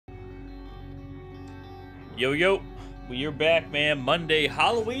Yo, yo, we are back, man. Monday,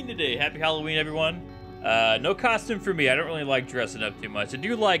 Halloween today. Happy Halloween, everyone. No costume for me. I don't really like dressing up too much. I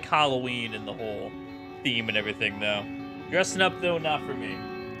do like Halloween and the whole theme and everything, though. Dressing up, though, not for me.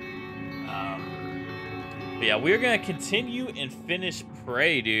 But yeah, we're going to continue and finish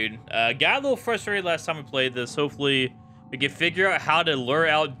Prey, dude. Got a little frustrated last time we played this. Hopefully, we can figure out how to lure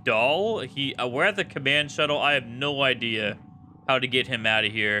out Doll. We're at the command shuttle. I have no idea how to get him out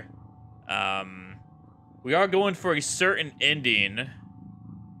of here. We are going for a certain ending.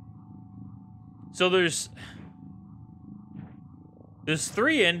 So there's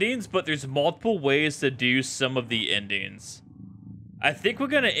 3 endings, but there's multiple ways to do some of the endings. I think we're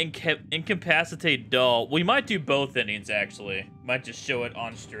gonna incapacitate Dull. We might do both endings, actually. Might just show it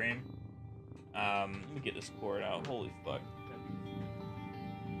on stream. Let me get this cord out. Holy fuck.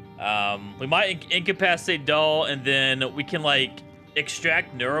 We might incapacitate Dull, and then we can, like,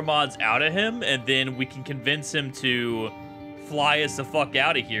 extract neuromods out of him, and then we can convince him to fly us the fuck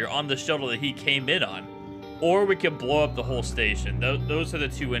out of here on the shuttle that he came in on. Or we can blow up the whole station. Those are the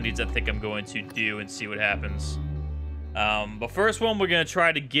 2 endings I think I'm going to do and see what happens. But first one, we're going to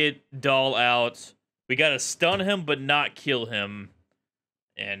try to get Doll out. We got to stun him, but not kill him.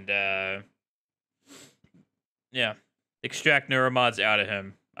 And, yeah. Extract neuromods out of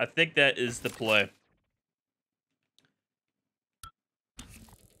him. I think that is the play.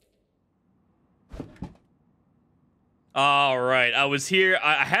 All right, I was here.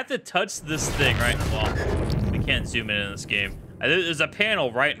 I had to touch this thing, right? Well, we can't zoom in this game. There's a panel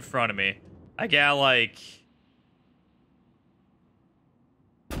right in front of me. I got, like...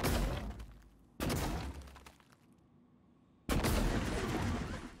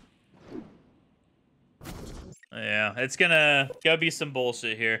 Yeah, it's gotta be some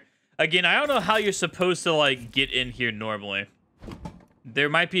bullshit here. Again, I don't know how you're supposed to, like, get in here normally. There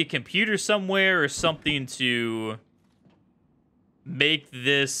might be a computer somewhere or something to make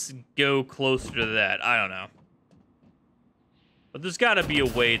this go closer to that. I don't know. But there's gotta be a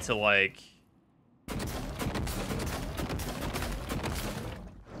way to, like...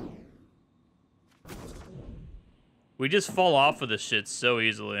 We just fall off of this shit so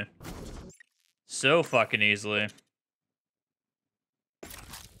easily. So fucking easily.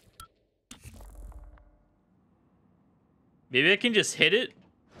 Maybe I can just hit it?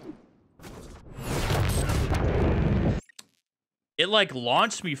 It, like,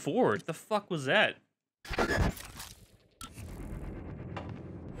 launched me forward. The fuck was that?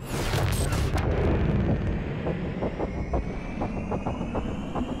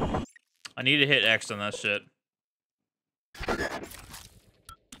 I need to hit X on that shit.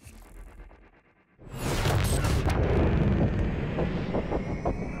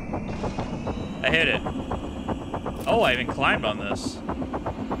 I hit it. Oh, I even climbed on this.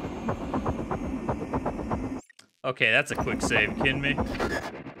 Okay, that's a quick save. Kidding me?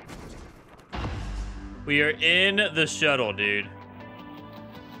 We are in the shuttle, dude.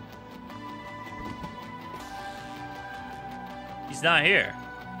 He's not here.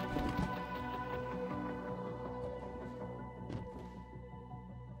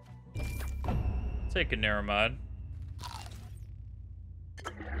 Take a neuromod.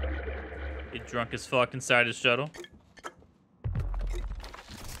 Get drunk as fuck inside his shuttle.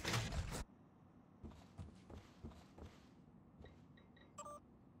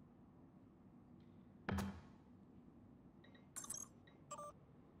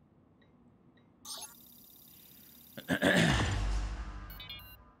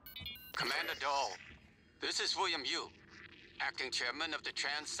 Commander Dole, this is William Yu, acting chairman of the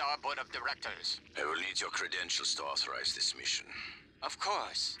TranStar Board of Directors. I will need your credentials to authorize this mission. Of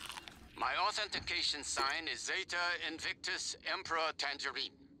course. My authentication sign is Zeta Invictus Emperor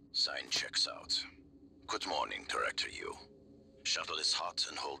Tangerine. Sign checks out. Good morning, Director Yu. Shuttle is hot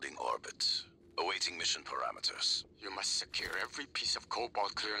and holding orbit. Awaiting mission parameters. You must secure every piece of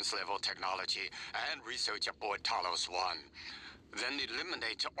Cobalt clearance level technology and research aboard Talos 1. Then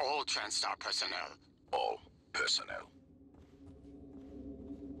eliminate all TranStar personnel. All personnel.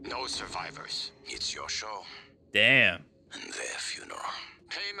 No survivors. It's your show. Damn. And their funeral.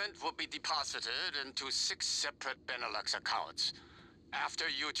 Payment will be deposited into 6 separate Benelux accounts. After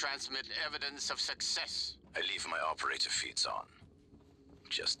you transmit evidence of success. I leave my operator feeds on.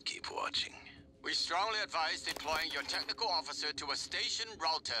 Just keep watching. We strongly advise deploying your technical officer to a station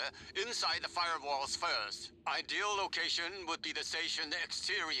router inside the firewalls first. Ideal location would be the station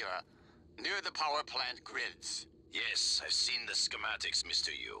exterior, near the power plant grids. Yes, I've seen the schematics, Mr.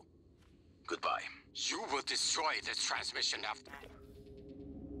 Yu. Goodbye. You will destroy this transmission after...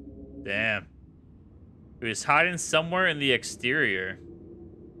 Damn. He was hiding somewhere in the exterior.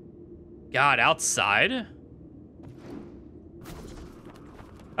 God, outside?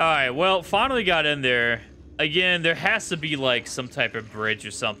 Alright, well, finally got in there. Again, there has to be, like, some type of bridge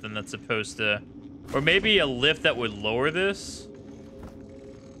or something that's supposed to... Or maybe a lift that would lower this?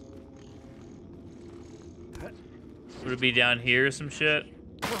 Would it be down here or some shit?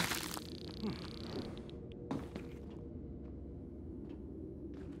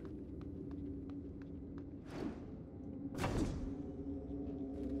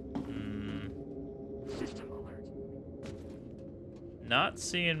 Not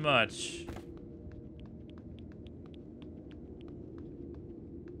seeing much.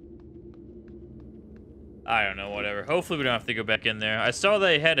 I don't know, whatever. Hopefully we don't have to go back in there. I saw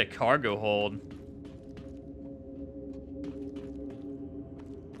they had a cargo hold.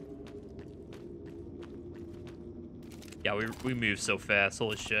 Yeah, we move so fast.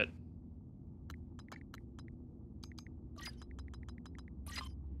 Holy shit.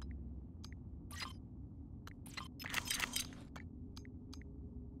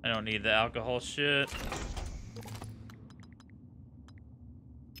 I don't need the alcohol shit.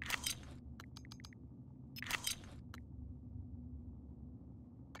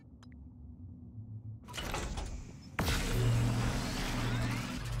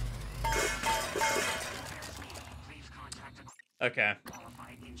 Okay.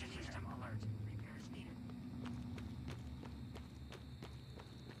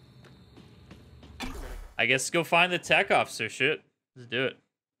 I guess go find the tech officer. Shit. Let's do it.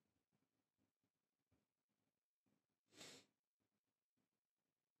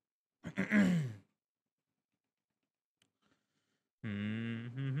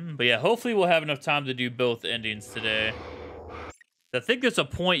 But yeah, hopefully we'll have enough time to do both endings today. I think there's a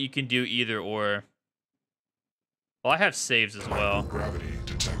point you can do either or. Well, I have saves as well. Gravity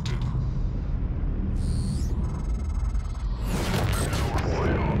detected.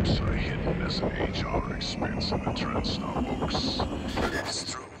 Ops are hidden as an HR expense in the Dreadstone books.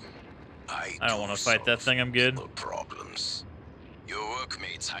 It's true. I don't want to fight that thing. I'm good. No problems. Your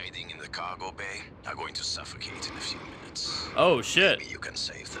workmates hiding in the cargo bay are going to suffocate in a few minutes. Oh, shit. Maybe you can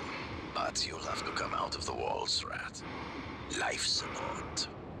save them, but you'll have to come out of the walls, Rat. Life support.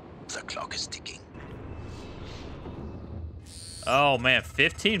 The clock is ticking. Oh, man.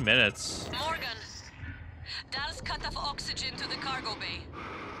 15 minutes. Morgan, Dal's cut off oxygen to the cargo bay.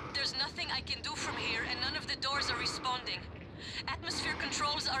 There's nothing I can do from here, and none of the doors are responding. Atmosphere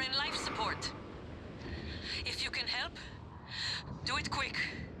controls are in life support. If you can help, do it quick,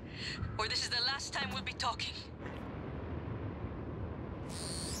 or this is the last time we'll be talking.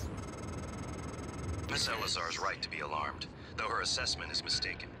 Miss Elazar's right to be alarmed, though her assessment is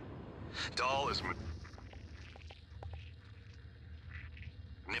mistaken. Dahl is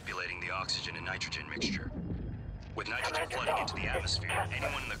manipulating the oxygen and nitrogen mixture. With nitrogen flooding into the atmosphere,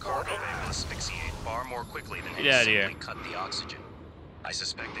 anyone in the cargo bay will asphyxiate far more quickly than Get if out of simply here. cut the oxygen. I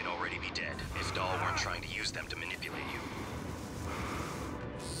suspect they'd already be dead if Dahl weren't trying to use them to manipulate you.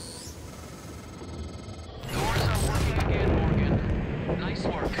 Doors are working again, Morgan. Nice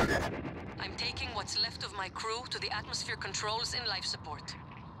work. I'm taking what's left of my crew to the atmosphere controls in life support.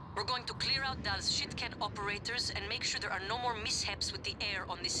 We're going to clear out Dal's shit-can operators and make sure there are no more mishaps with the air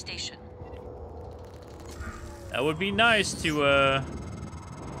on this station. That would be nice to, Al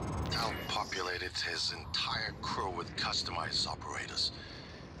populated his entire crew with customized operators.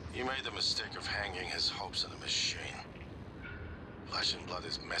 He made the mistake of hanging his hopes on a machine. Flesh and blood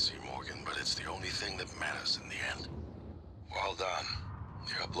is messy, Morgan, but it's the only thing that matters in the end. Well done.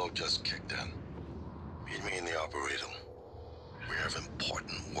 The upload just kicked in. Meet me in the operator. We have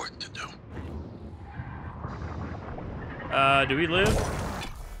important work to do. do we live?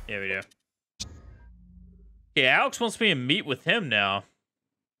 Yeah, we do. Yeah, Alex wants me to meet with him now.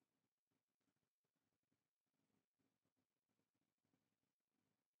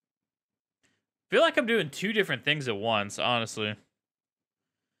 I feel like I'm doing two different things at once, honestly.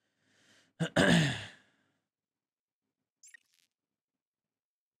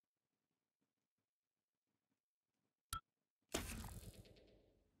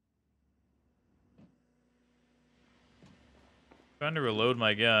 Trying to reload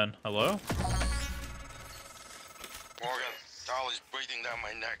my gun. Hello? Morgan, Dahl is breathing down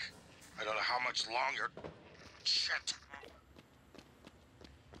my neck. I don't know how much longer. Shit.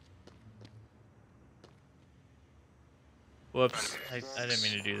 Whoops. I didn't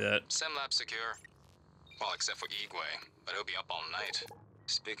mean to do that. SimLab secure. Well, except for Igwe, but he'll be up all night.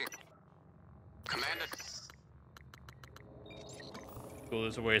 Speaking. Commander. Cool,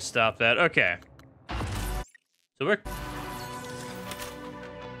 there's a way to stop that. Okay. So we're...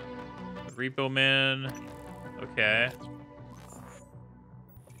 Repo Man. Okay.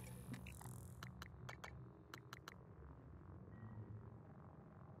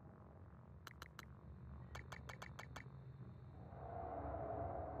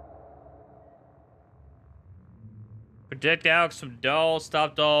 Protect Alex from Doll.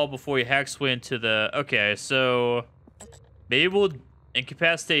 Stop Doll before he hacks way into the... Okay, so... Maybe we'll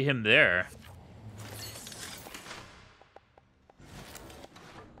incapacitate him there.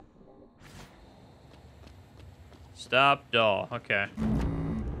 Stop Doll. Okay.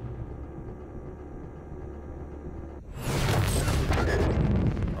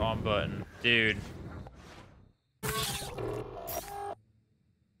 Wrong button. Dude.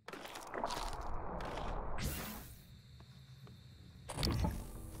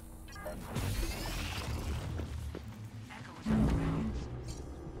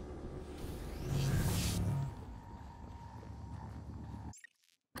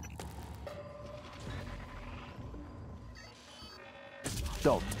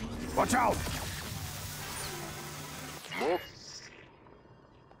 Don't. Watch out! Morgan,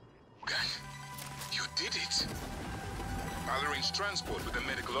 you did it. I'll arrange transport with the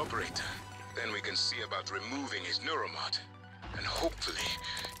medical operator. Then we can see about removing his neuromod. And hopefully,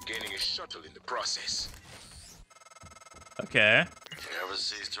 gaining a shuttle in the process. Okay. You never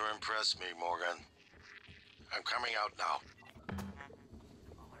cease to impress me, Morgan. I'm coming out now.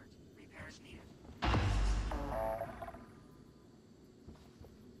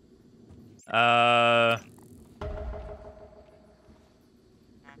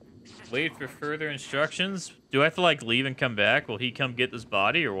 Wait for further instructions? Do I have to, like, leave and come back? Will he come get this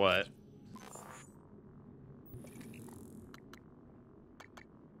body, or what?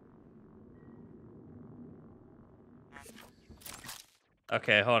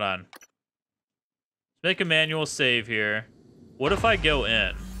 Okay, hold on. Let's make a manual save here. What if I go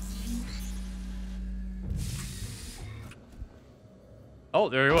in? Oh,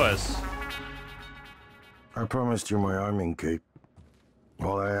 there he was. I promised you my arming cape.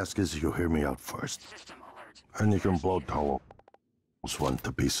 All I ask is you hear me out first. And you can blow Towel's one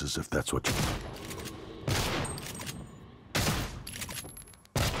to pieces if that's what you...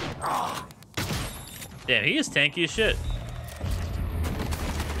 Damn, he is tanky as shit.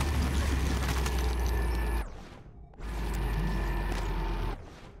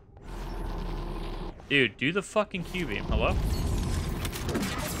 Dude, do the fucking Q-beam. Hello?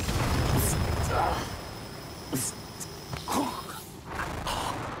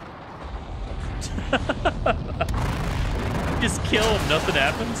 Just kill him, nothing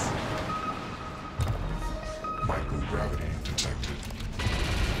happens? Microgravity detected.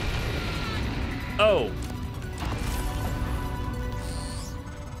 Oh.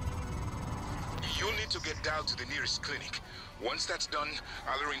 You'll need to get down to the nearest clinic. Once that's done,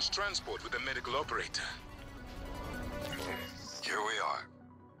 I'll arrange transport with the medical operator. Here we are.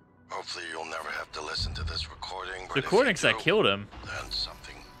 Hopefully you'll never have to listen to this recording. But Recording if you I do, killed him. Then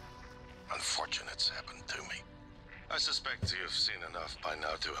something unfortunate's happened to me. I suspect you've seen enough by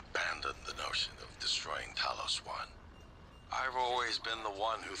now to abandon the notion of destroying Talos 1. I've always been the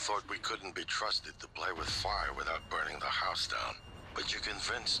one who thought we couldn't be trusted to play with fire without burning the house down. But you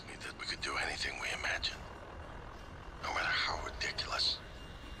convinced me that we could do anything we imagined. No matter how ridiculous.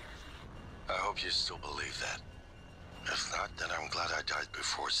 I hope you still believe that. If not, then I'm glad I died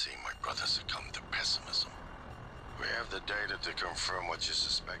before seeing my brother succumb to pessimism. We have the data to confirm what you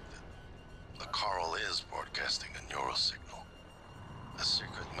suspected. The coral is broadcasting a neural signal. A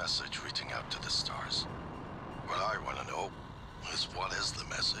secret message reaching out to the stars. What I want to know is what is the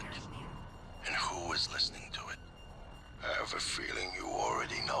message? And who is listening to it? I have a feeling you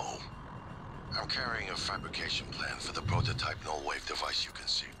already know. I'm carrying a fabrication plan for the prototype null-wave device you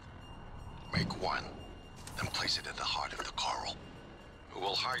conceived. Make one, then place it at the heart of the coral.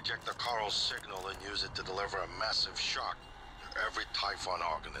 We'll hijack the coral's signal and use it to deliver a massive shock to every Typhon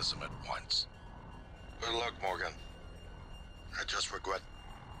organism at once. Good luck, Morgan. I just regret...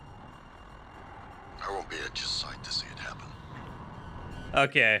 I won't be at your side to see it happen.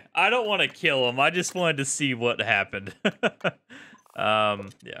 Okay, I don't want to kill him. I just wanted to see what happened.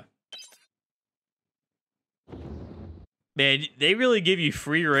 Yeah. Man, they really give you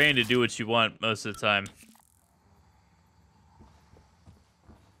free reign to do what you want most of the time.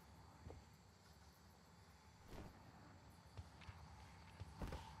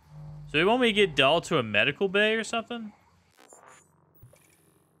 So you want me to get Doll to a medical bay or something?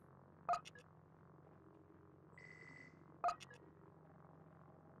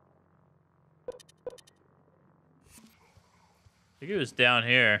 I think it was down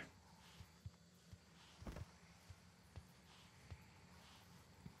here.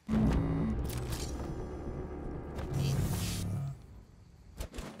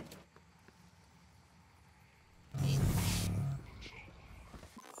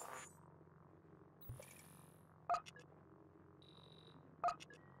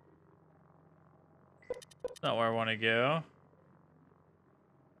 Not where I want to go.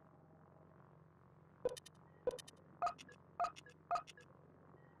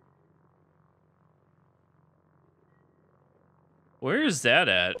 Where is that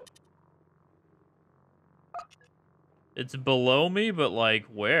at? It's below me, but like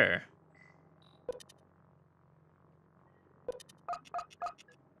where?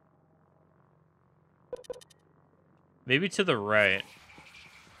 Maybe to the right.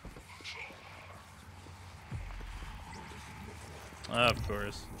 Of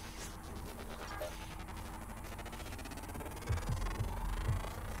course.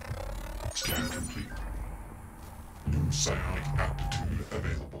 Scan complete. New psionic aptitude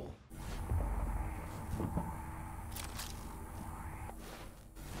available.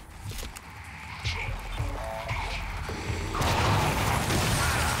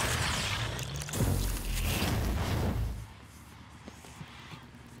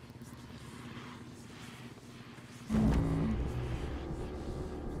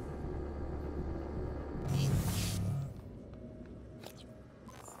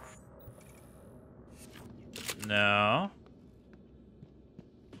 No.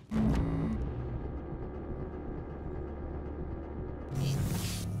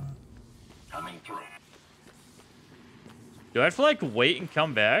 Coming through. Do I have to like wait and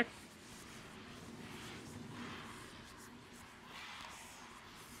come back?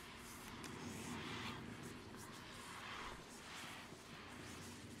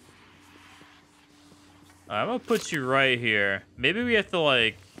 I'm gonna put you right here. Maybe we have to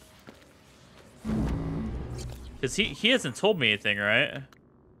like... Cause he hasn't told me anything, right?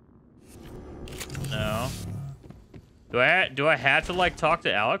 No. Do I have to like talk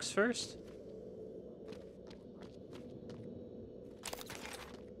to Alex first?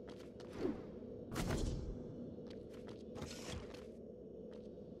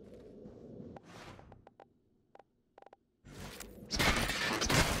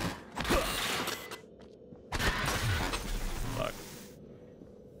 Fuck.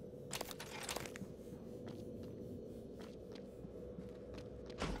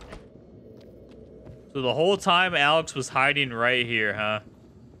 So the whole time Alex was hiding right here, huh?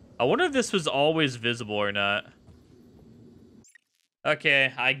 I wonder if this was always visible or not.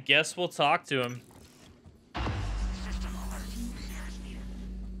 Okay, I guess we'll talk to him.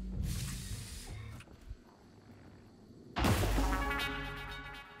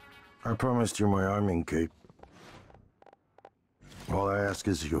 I promised you my arming cape. All I ask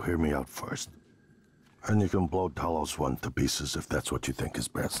is you hear me out first. And you can blow Talos 1 to pieces if that's what you think is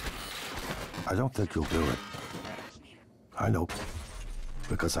best. I don't think you'll do it. I know.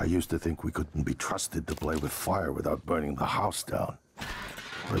 Because I used to think we couldn't be trusted to play with fire without burning the house down.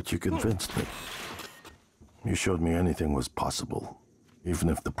 But you convinced me. You showed me anything was possible, even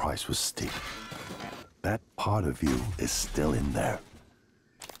if the price was steep. That part of you is still in there.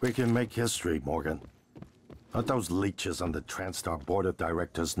 We can make history, Morgan. Not those leeches on the TranStar board of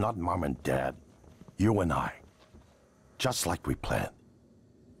directors, not Mom and Dad. You and I. Just like we planned.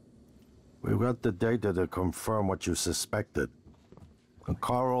 We've got the data to confirm what you suspected. And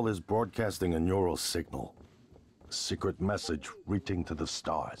Carl is broadcasting a neural signal. A secret message reaching to the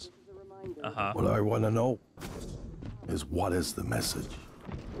stars. What I want to know is what is the message?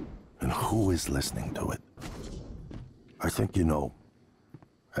 And who is listening to it? I think you know.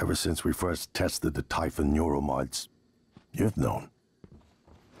 Ever since we first tested the Typhon neuromods, you've known.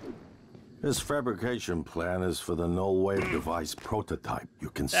 This fabrication plan is for the null-wave device prototype. You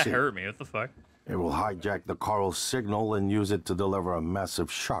can see. That hurt me. What the fuck? It will hijack the Carl signal and use it to deliver a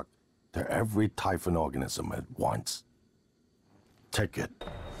massive shock to every Typhon organism at once. Take it.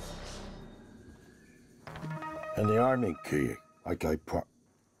 And the army key, like I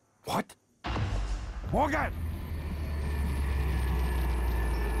What? Morgan!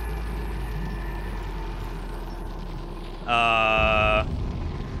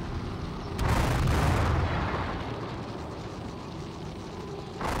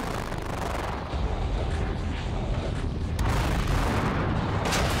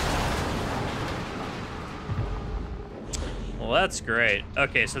 Well, that's great.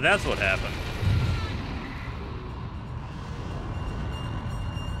 Okay, so that's what happened.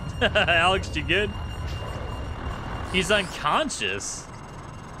 Alex, you good? He's unconscious.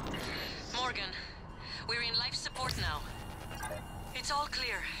 Morgan, we're in life support now. It's all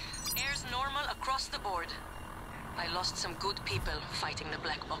clear. Air's normal across the board. I lost some good people fighting the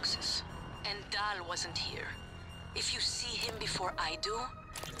black boxes. And Dahl wasn't here. If you see him before I do,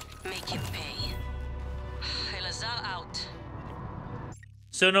 make him pay. Elazar out.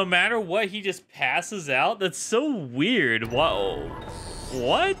 So no matter what, he just passes out? That's so weird. Whoa.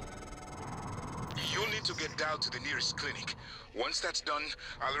 What? Unit need to get Dal to the nearest clinic. Once that's done,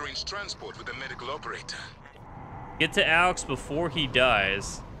 I'll arrange transport with the medical operator. Get to Alex before he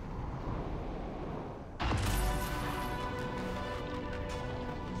dies.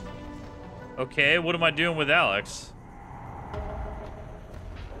 Okay, what am I doing with Alex?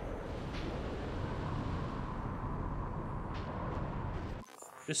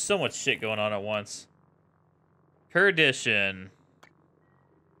 There's so much shit going on at once. Perdition.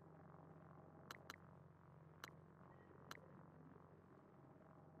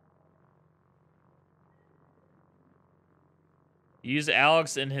 Use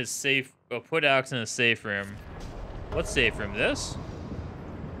Alex in his safe. Oh, put Alex in his safe room. What safe room? This?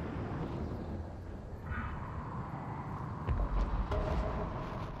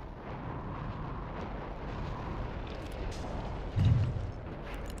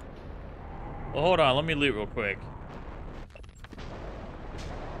 Well, hold on. Let me loot real quick.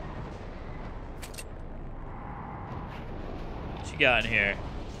 What you got in here?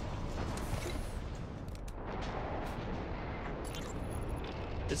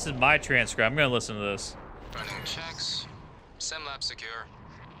 This is my transcript. I'm gonna listen to this. Running checks. SimLab secure.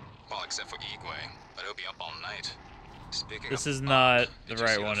 Well, except for Igwe, but he'll be up all night. Speaking This of is not the did you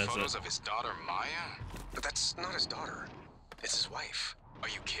right see one, the is photos it? of his daughter Maya? But that's not his daughter. It's his wife. Are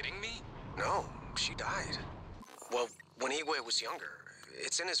you kidding me? No, she died. Well, when Igwe was younger.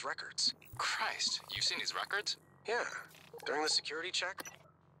 It's in his records. Christ, you've seen his records? Yeah, during the security check.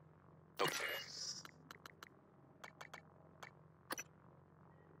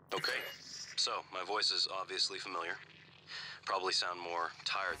 Okay, so my voice is obviously familiar. Probably sound more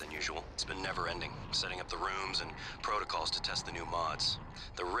tired than usual. It's been never-ending, setting up the rooms and protocols to test the new mods.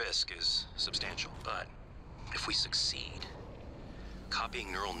 The risk is substantial, but if we succeed, copying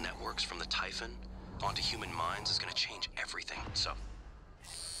neural networks from the Typhon onto human minds is gonna change everything, so...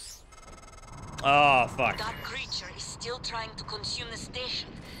 Oh, fuck. That creature is still trying to consume the station,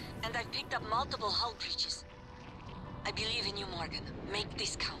 and I've picked up multiple hull breaches. I believe in you, Morgan. Make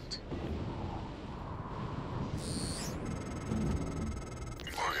this count.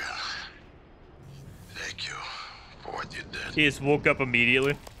 Morgan, thank you for what you did. He just woke up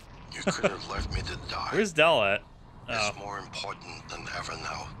immediately. You could have left me to die. Where's Del at? Oh. It's more important than ever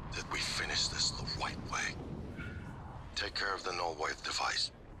now that we finish this the right way. Take care of the null wave device.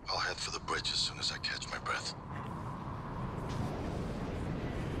 I'll head for the bridge as soon as I catch my breath.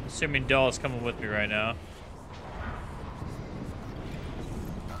 Assuming Del is coming with me right now.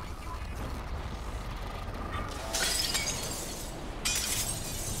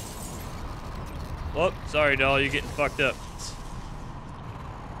 Oh, sorry, Del, you're getting fucked up.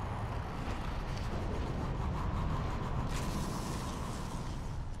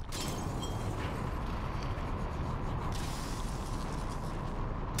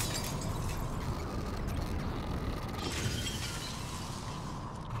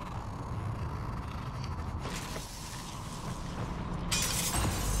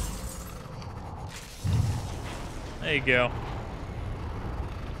 There you go.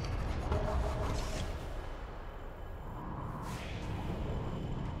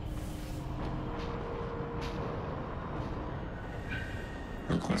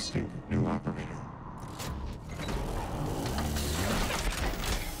 Requesting new operator.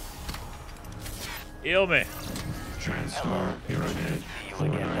 Heal me. TranStar Pyramid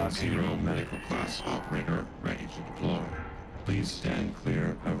 490 medical class operator ready to deploy. Please stand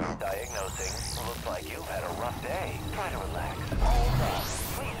clear of Diagnosing. Looks like you've had a rough day. Try to relax. Hold on.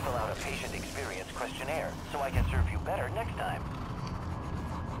 Please fill out a patient experience questionnaire so I can serve you better next time.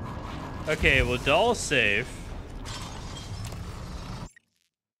 Okay, well, Doll's safe.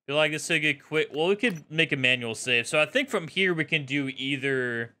 Feel like this is a good quick. Well, we could make a manual save. So I think from here we can do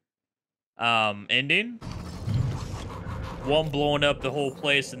either ending. One blowing up the whole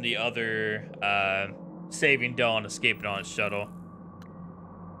place and the other saving Doll and escaping on his shuttle.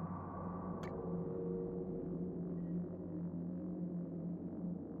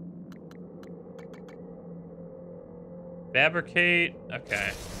 Fabricate.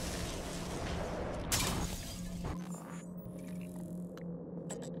 Okay.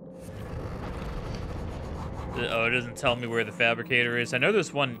 Oh, it doesn't tell me where the fabricator is. I know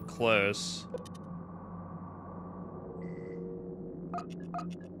there's one close.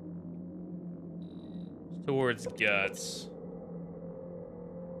 It's towards Guts.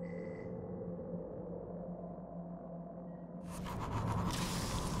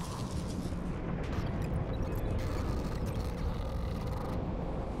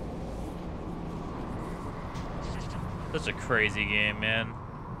 Such a crazy game, man.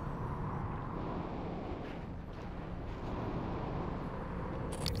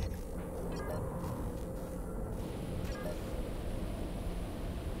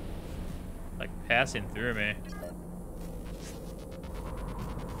 Like passing through me.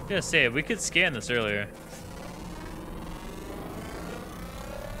 I'm gonna say, we could scan this earlier.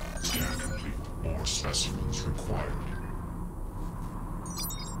 Scan complete. More specimens required.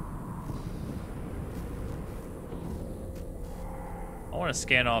 I want to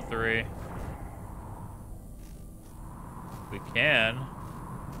scan all three. We can.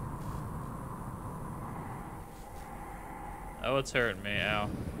 Oh, it's hurting me. Ow.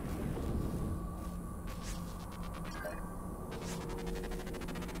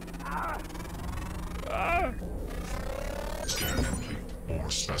 Ah. Scan complete. More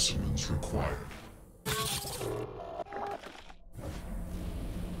specimens required.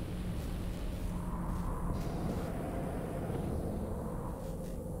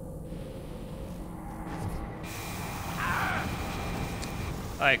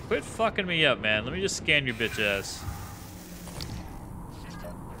 Alright, quit fucking me up, man. Let me just scan your bitch ass.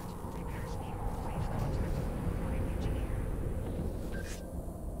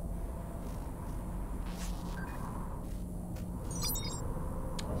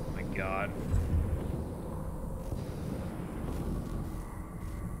 Oh my god.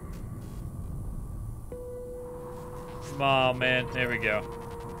 Come on, man. There we go.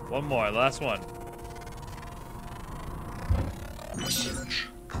 One more. Last one. Research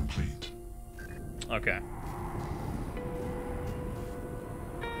complete. Okay.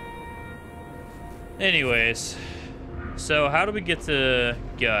 Anyways, so how do we get to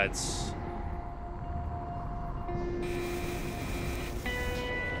Guts?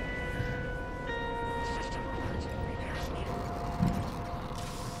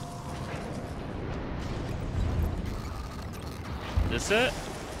 This it?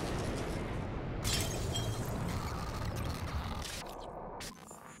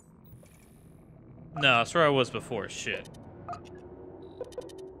 No, that's where I was before. Shit.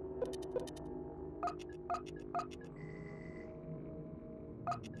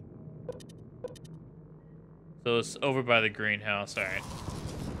 So it's over by the greenhouse. All right.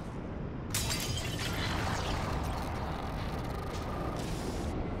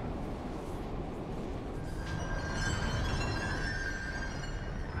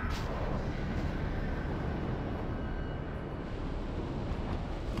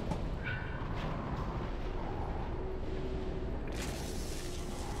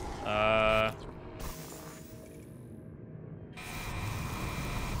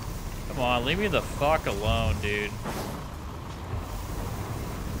 Come on, leave me the fuck alone, dude.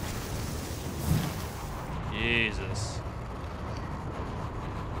 Jesus.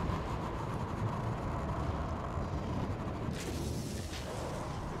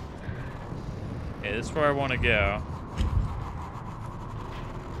 Okay, this is where I want to go.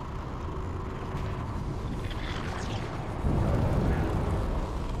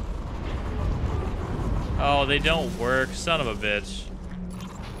 Oh, they don't work. Son of a bitch.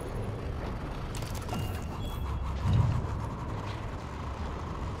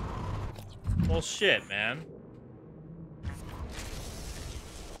 Well, shit, man.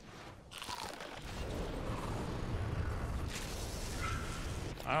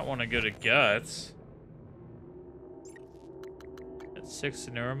 I don't want to go to Guts. That's 6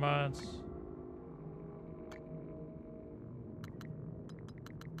 neuromods.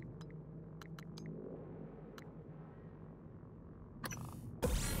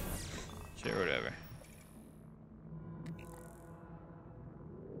 Sure, whatever.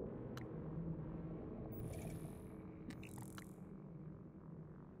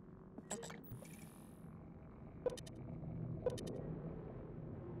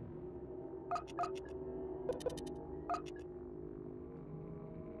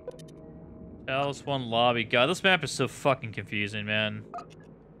 Alice one lobby. God, this map is so fucking confusing, man.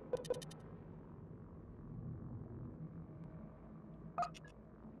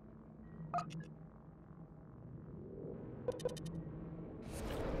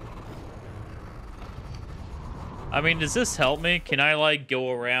 I mean, does this help me? Can I, like,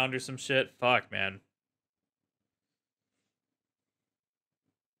 go around or some shit? Fuck, man.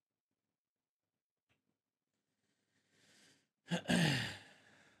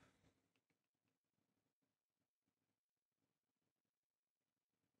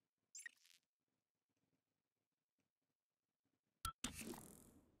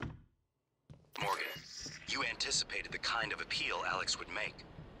 Morgan, you anticipated the kind of appeal Alex would make.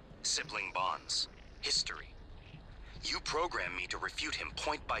 Sibling bonds. History. You programmed me to refute him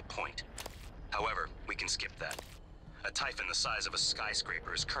point by point. However, we can skip that. A Typhon the size of a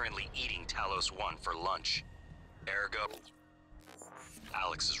skyscraper is currently eating Talos 1 for lunch. Ergo,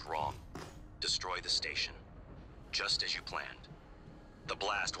 Alex is wrong. Destroy the station. Just as you planned. The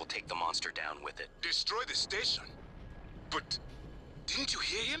blast will take the monster down with it. Destroy the station? But didn't you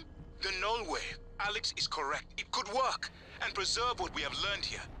hear him? The null wave. Alex is correct. It could work and preserve what we have learned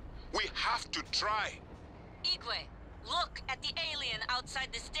here. We have to try. Igwe, look at the alien outside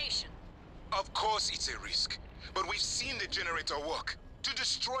the station. Of course it's a risk, but we've seen the generator work. To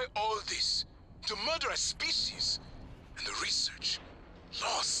destroy all this, to murder a species, and the research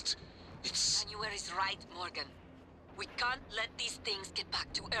lost. It's... January is right, Morgan. We can't let these things get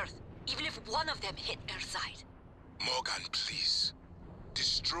back to Earth, even if one of them hit Earthside. Morgan, please.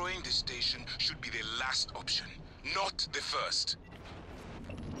 Destroying the station should be the last option, not the first.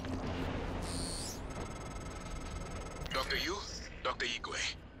 Dr. Yu, Dr.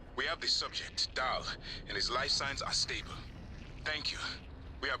 Igwe, we have the subject, Dal, and his life signs are stable. Thank you.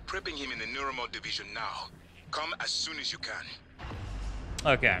 We are prepping him in the Neuromod division now. Come as soon as you can.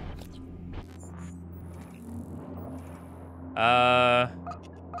 Okay. Yeah,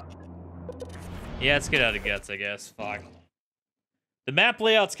 let's get out of guts, I guess. Fuck. The map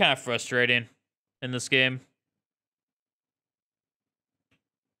layout's kind of frustrating in this game.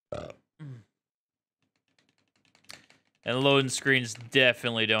 And loading screens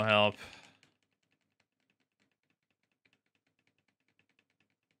definitely don't help.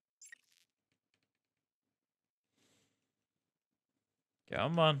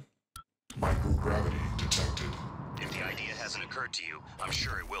 Come on. Microgravity detected. If the idea hasn't occurred to you, I'm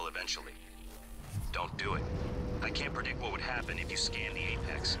sure it will eventually. Don't do it. I can't predict what would happen if you scan the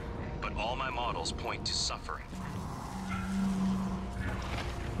Apex, but all my models point to suffering.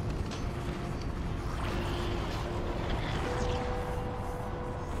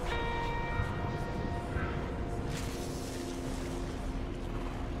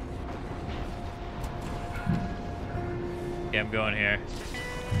 Okay, I'm going here.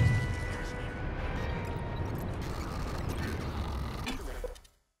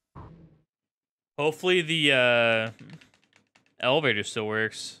 Hopefully the elevator still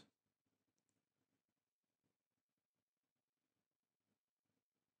works.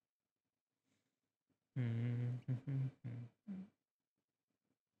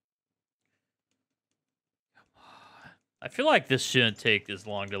 I feel like this shouldn't take this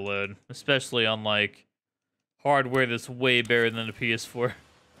long to load, especially on like hardware that's way better than the PS4.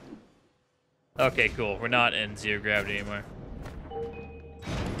 Okay, cool. We're not in zero gravity anymore.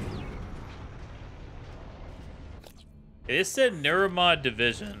 It said Neuromod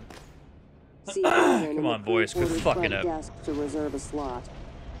Division. Come on, boys, quit fucking up. Desk to reserve a slot.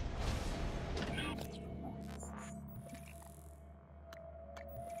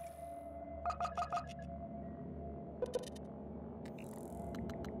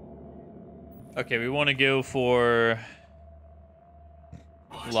 Okay, we want to go for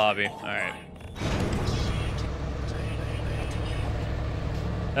lobby. All right.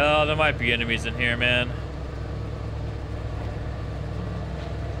 Oh, there might be enemies in here, man.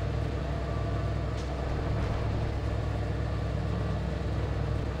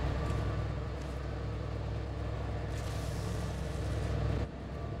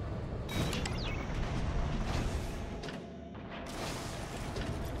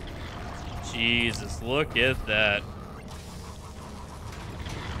 Jesus, look at that.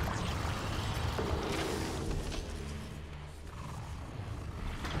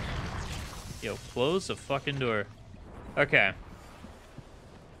 Yo, close the fucking door. Okay.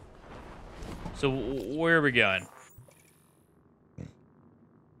 So, where are we going?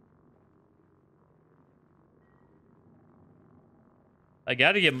 I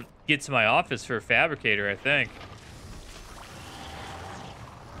gotta get to my office for a fabricator, I think.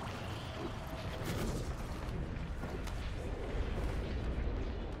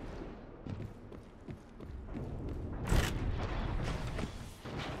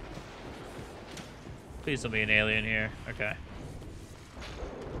 Please don't be an alien here. Okay.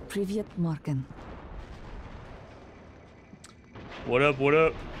 Привет, Morgan. What up, what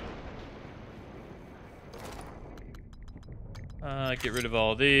up? Get rid of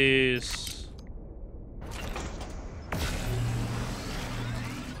all these.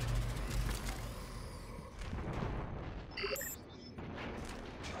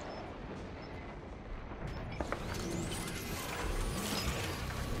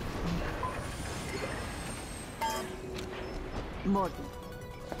 Morgan.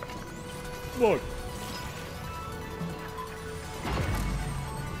 Look.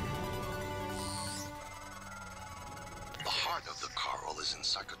 The heart of the coral is in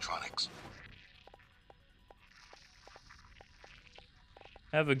psychotronics.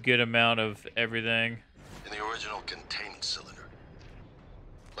 Have a good amount of everything. In the original containment cylinder.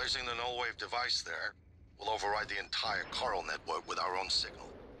 Placing the null wave device there We'll override the entire coral network with our own signal.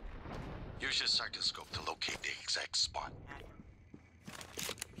 Use your psychoscope to locate the exact spot.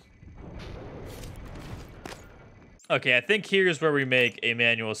 Okay, I think here's where we make a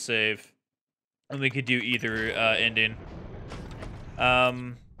manual save. And we could do either ending.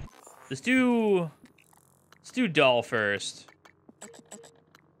 Let's do doll first.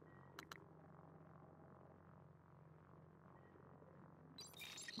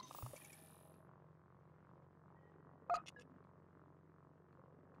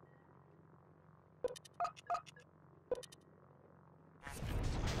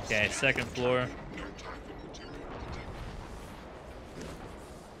 Okay, second floor.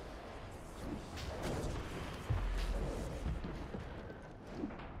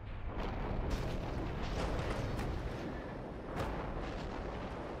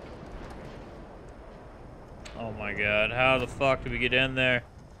 Oh my god, how the fuck do we get in there?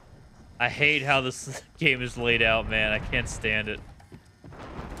 I hate how this game is laid out, man. I can't stand it.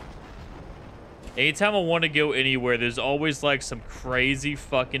 Anytime I want to go anywhere, there's always like some crazy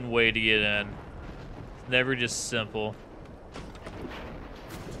fucking way to get in. It's never just simple.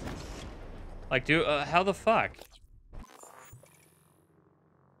 Like, dude, how the fuck?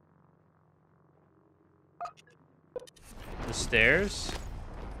 The stairs?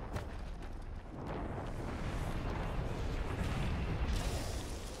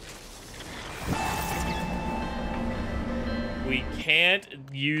 We can't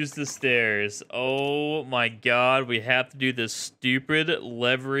use the stairs. Oh my god, we have to do this stupid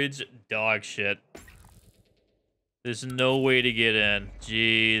leverage dog shit. There's no way to get in.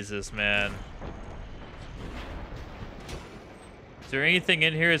 Jesus, man. Is there anything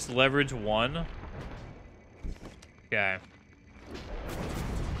in here that's leverage 1? Okay.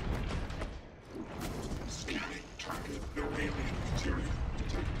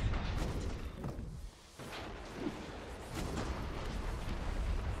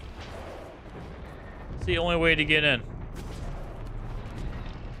 It's the only way to get in.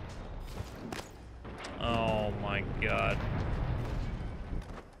 Oh my god.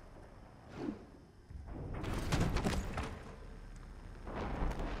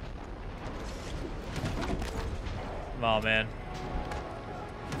 Come on, man.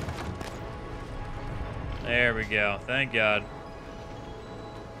 There we go. Thank God.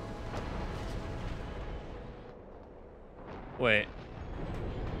 Wait.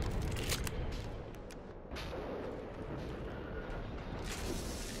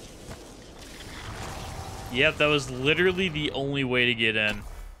 Yep, that was literally the only way to get in.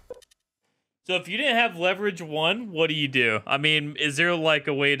 So if you didn't have leverage 1, what do you do? I mean, is there like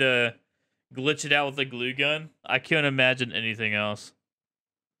a way to glitch it out with a glue gun? I can't imagine anything else.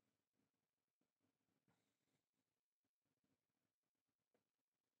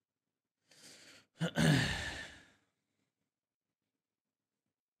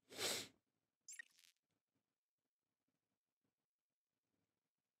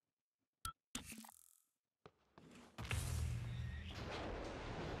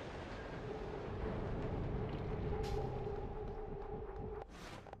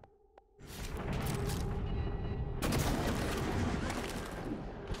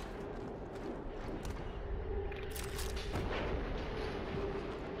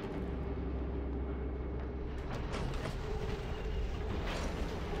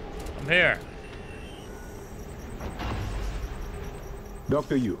 I'm here.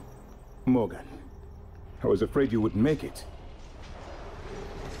 Dr. Yu, Morgan, I was afraid you wouldn't make it.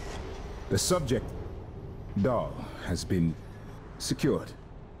 The subject, doll, has been secured.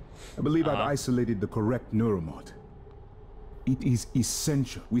 I believe I've isolated the correct neuromod. It is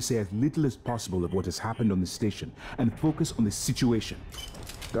essential we say as little as possible of what has happened on the station and focus on the situation.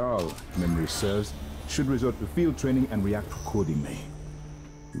 Doll, memory serves, should resort to field training and react accordingly.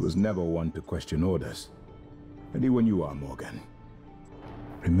 He was never one to question orders. Ready when you are, Morgan.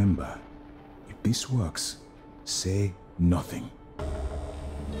 Remember, if this works, say nothing.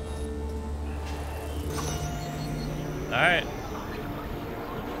 All right.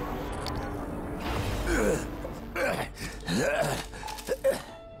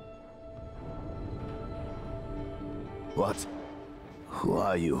 What? Who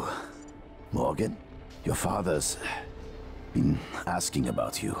are you? Morgan? Your father's been asking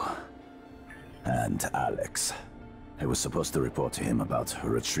about you. And Alex. I was supposed to report to him about her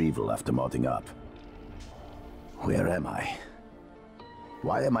retrieval after modding up. Where am I?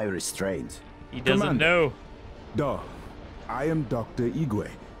 Why am I restrained? He doesn't know. Doll, I am Dr. Igwe,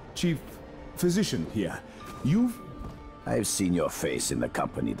 Chief Physician here. I've seen your face in the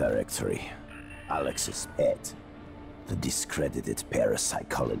company directory. Alex's pet. The discredited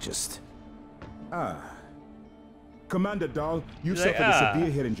parapsychologist. Ah, Commander Dahl, you He's like, suffered a "Ah." severe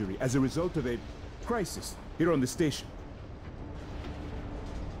head injury as a result of a crisis here on the station.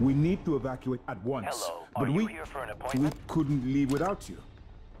 We need to evacuate at once. Hello, but are you we here for an we appointment? couldn't leave without you.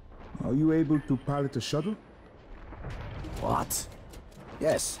 Are you able to pilot a shuttle? What?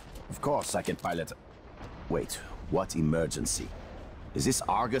 Yes, of course I can pilot. Wait, what emergency? Is this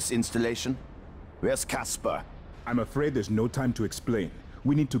Argus installation? Where's Casper? I'm afraid there's no time to explain.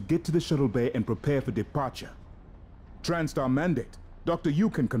 We need to get to the shuttle bay and prepare for departure. Transtar mandate. Doctor, you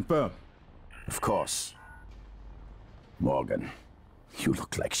can confirm. Of course. Morgan, you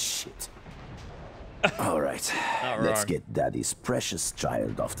look like shit. All right, Not let's wrong. get Daddy's precious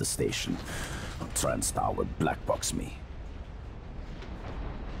child off the station. TranStar will blackbox me.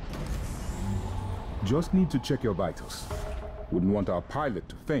 Just need to check your vitals. Wouldn't want our pilot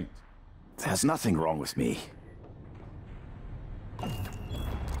to faint. There's nothing wrong with me.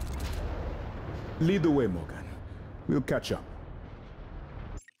 Lead the way, Morgan. We'll catch up.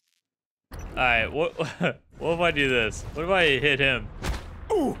 Alright, what if I do this? What if I hit him?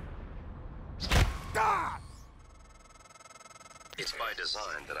 Ooh! It's by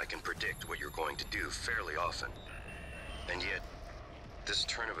design that I can predict what you're going to do fairly often. And yet, this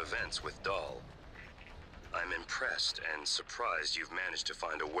turn of events with Dahl, I'm impressed and surprised you've managed to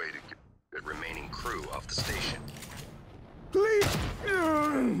find a way to get the remaining crew off the station. Please!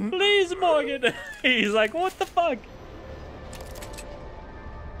 Please, Morgan! He's like, what the fuck?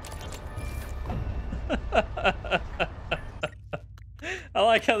 I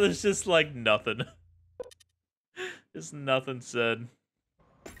like how there's just like nothing. Just nothing said.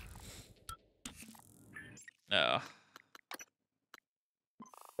 No.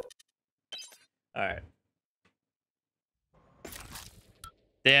 Alright.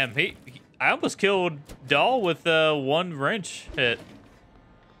 Damn, I almost killed Dahl with one wrench hit.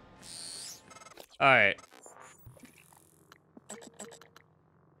 Alright.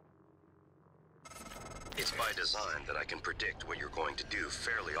 It's by design that I can predict what you're going to do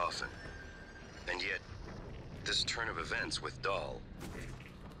fairly often. And yet, this turn of events with Dahl,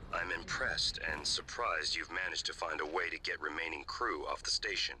 I'm impressed and surprised you've managed to find a way to get remaining crew off the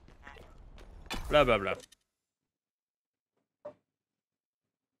station. Blah, blah, blah.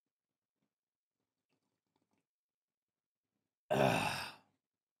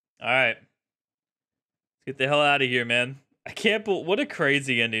 Alright. Let's get the hell out of here, man. I can't believe... What a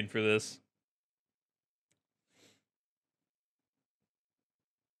crazy ending for this.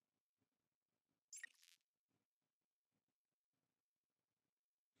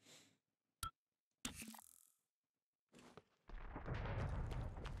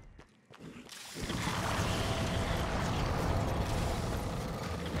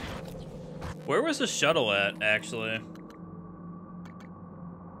 Where was the shuttle at, actually?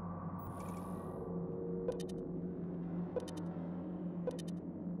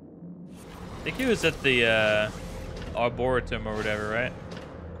 I think he was at the Arboretum or whatever, right?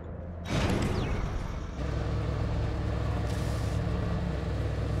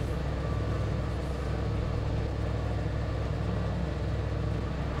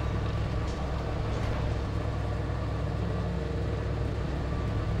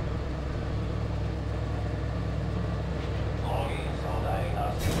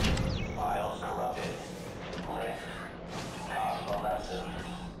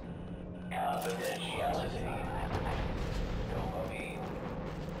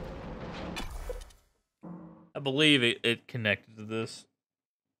 I believe it connected to this.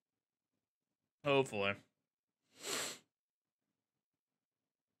 Hopefully.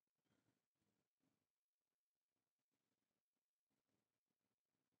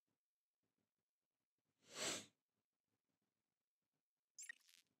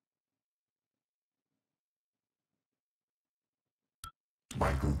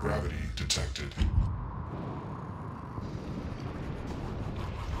 Microgravity detected.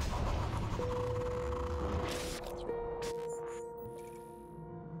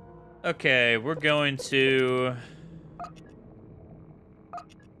 Okay, we're going to...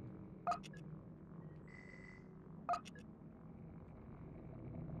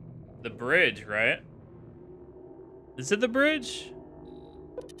 the bridge, right? Is it the bridge?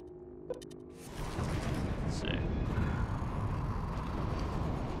 Let's see.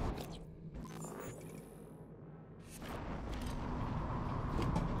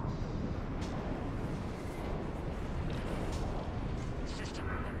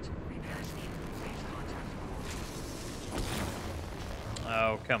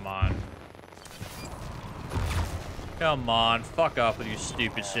 Oh, come on. Come on, fuck off with your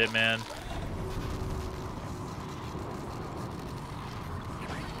stupid shit, man.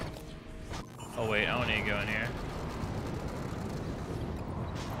 Oh wait, I don't need to go in here.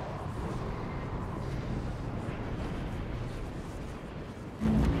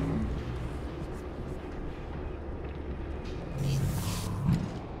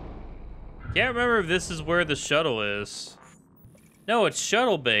 can't remember if this is where the shuttle is. No, it's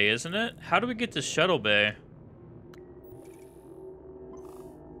Shuttle Bay, isn't it? How do we get to Shuttle Bay?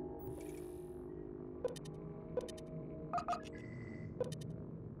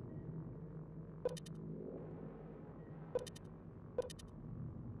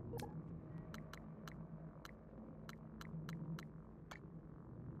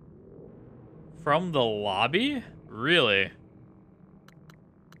 From the lobby? Really?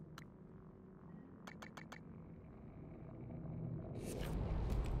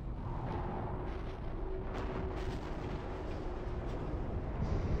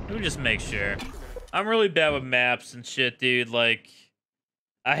 Let me just make sure. I'm really bad with maps and shit, dude. Like,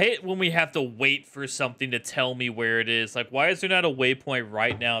 I hate when we have to wait for something to tell me where it is. Like, why is there not a waypoint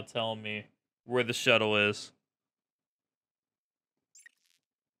right now telling me where the shuttle is?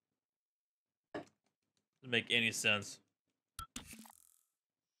 Doesn't make any sense.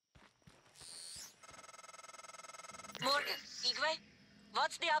 Morgan, Igwe,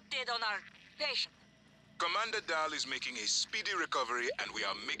 what's the update on our patient? Commander Dahl is making a speedy recovery, and we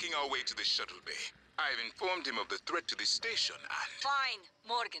are making our way to the shuttle bay. I've informed him of the threat to the station, and... Fine,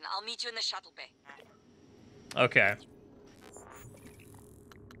 Morgan, I'll meet you in the shuttle bay. Okay.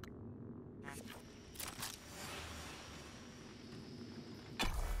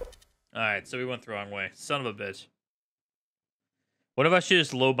 Alright, so we went the wrong way. Son of a bitch. What if I should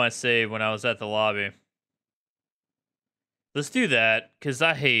just load my save when I was at the lobby? Let's do that, because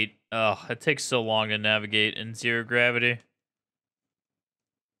I hate... Oh, it takes so long to navigate in zero gravity.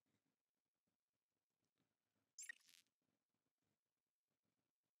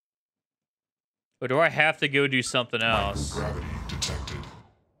 Or do I have to go do something else? Gravity detected.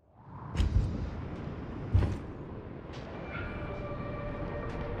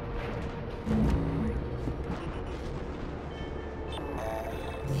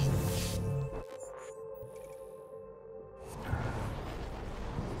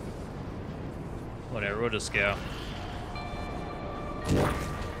 Whatever, we'll just go.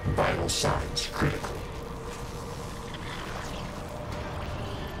 Vital signs critical.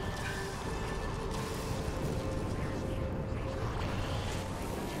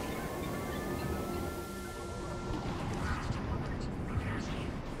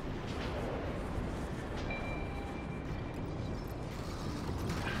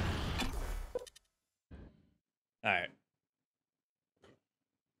 Alright.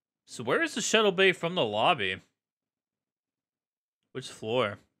 So where is the shuttle bay from the lobby? Which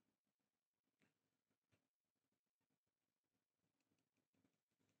floor?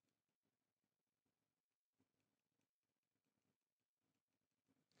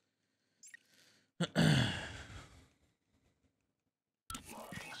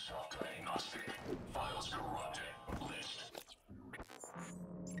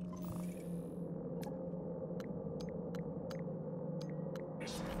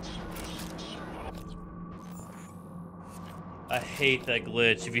 I hate that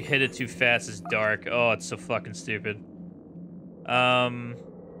glitch. If you hit it too fast, it's dark. Oh, it's so fucking stupid.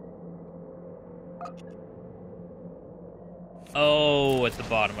 Oh, at the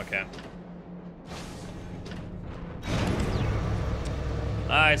bottom. Okay.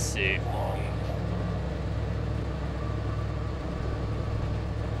 I see.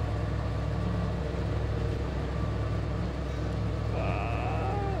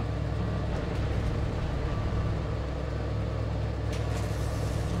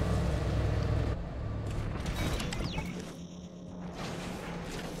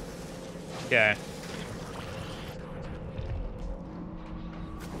 Okay.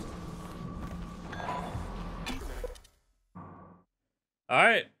 All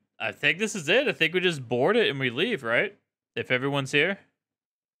right. I think this is it. I think we just board it and we leave, right? If everyone's here.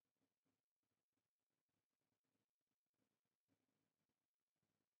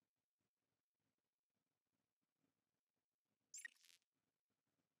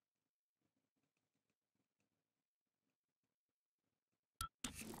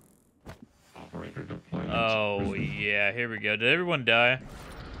 Operator deployment. Oh, yeah. Here we go. Did everyone die?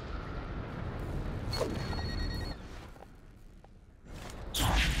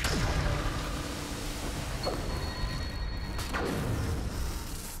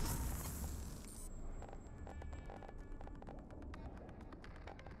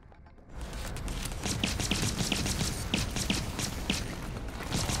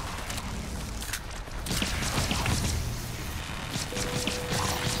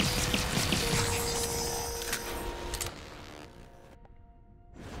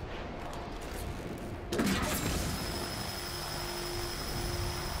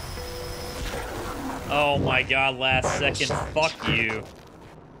 Oh my god, last second. Fuck you.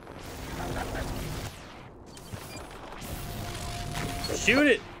 Shoot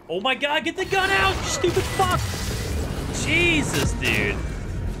it. Oh my god, get the gun out, you stupid fuck. Jesus, dude.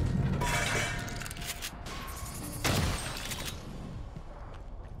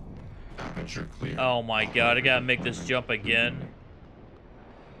 Aperture clear. Oh my god, I gotta make this jump again.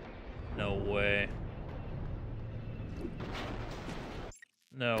 No way.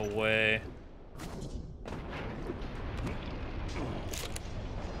 No way.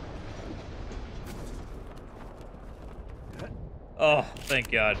 Oh,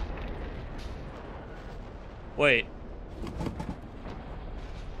 thank God. Wait.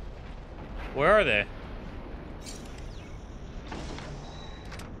 Where are they?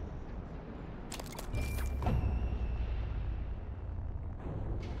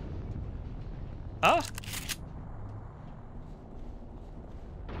 Huh?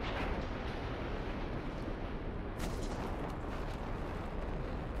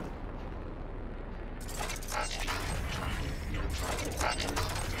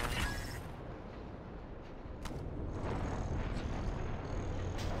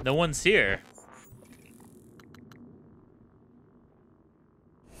 No one's here.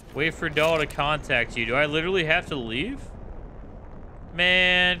 Wait for Doll to contact you. Do I literally have to leave?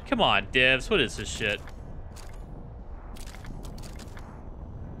 Man, come on, devs. What is this shit?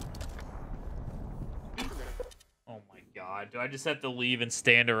 Oh my god. Do I just have to leave and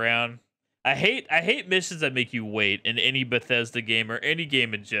stand around? I hate missions that make you wait in any Bethesda game or any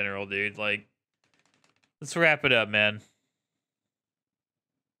game in general, dude. Like, let's wrap it up, man.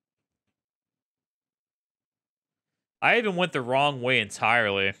 I even went the wrong way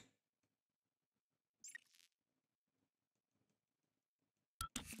entirely.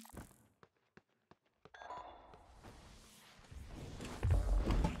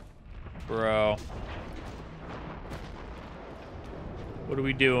 Bro. What are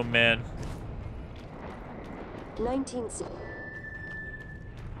we doing, man? 19.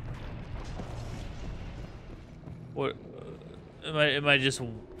 What? Am I just...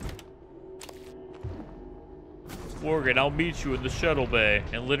 Morgan, I'll meet you in the shuttle bay.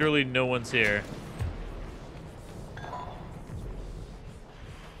 And literally no one's here.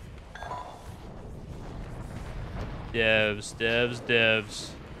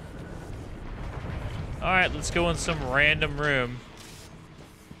 Devs. Alright, let's go in some random room.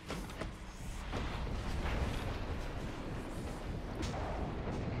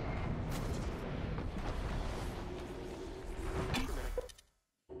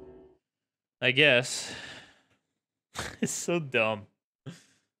 I guess. It's so dumb.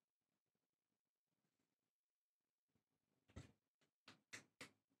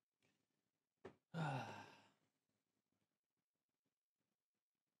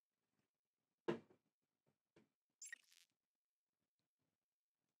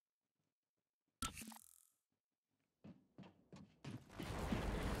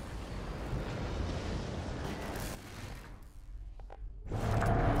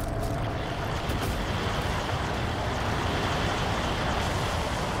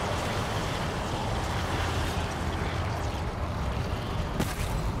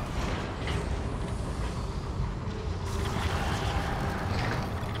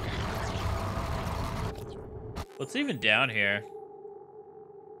 What's even down here?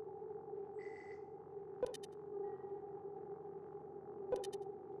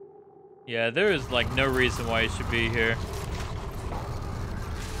 Yeah, there is like no reason why you should be here.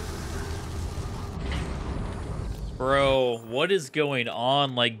 Bro, what is going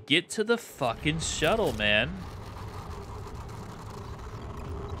on? Like, get to the fucking shuttle, man.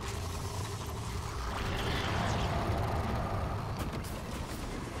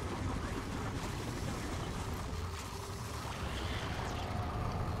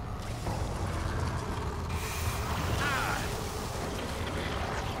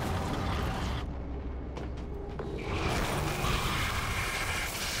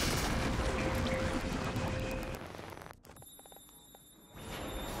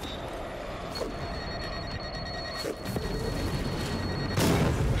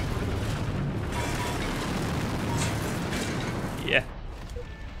 Yeah.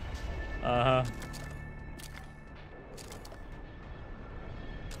 Uh-huh.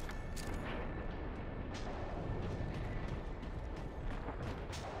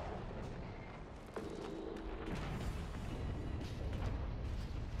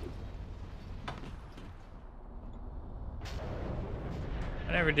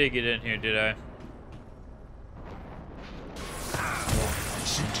 I never did get in here, did I?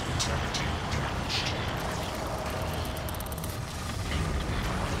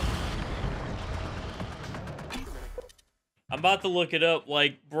 about to look it up.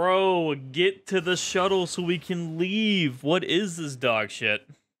 Like, bro, get to the shuttle so we can leave. What is this dog shit?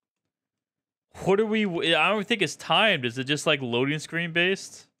 What are we... I don't think it's timed. Is it just, like, loading screen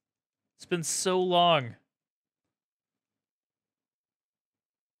based? It's been so long.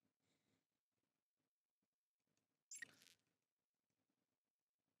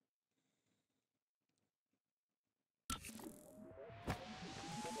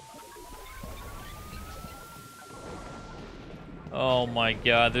 Oh my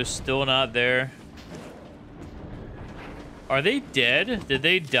god, they're still not there. Are they dead? Did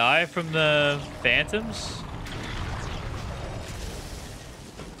they die from the phantoms?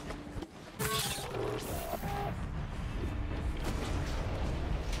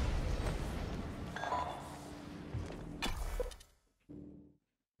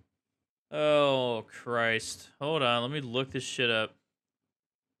 Oh, Christ. Hold on, let me look this shit up.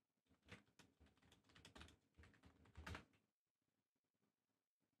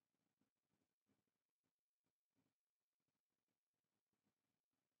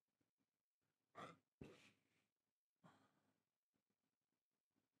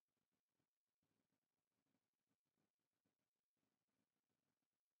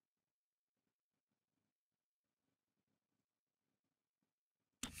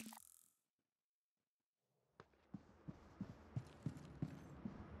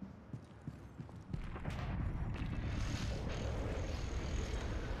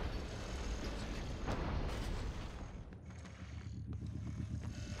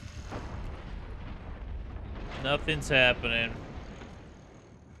 Nothing's happening.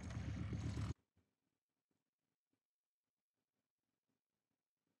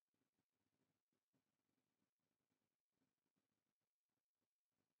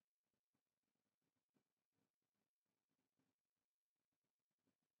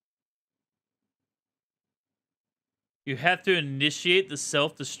 You have to initiate the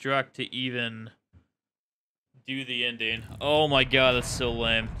self-destruct to even do the ending. Oh my god, that's so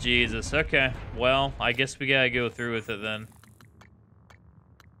lame. Jesus. Okay. Well, I guess we gotta go through with it then.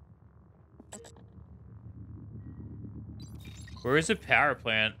 Where is the power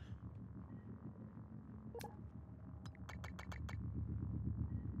plant?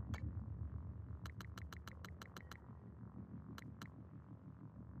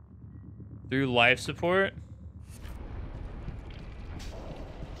 Through life support?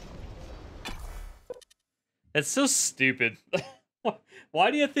 That's so stupid.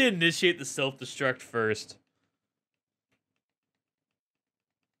 Why do you have to initiate the self-destruct first?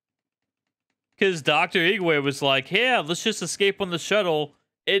 Because Dr. Igwe was like, yeah, let's just escape on the shuttle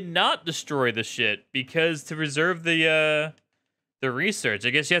and not destroy the shit. Because to reserve the research, I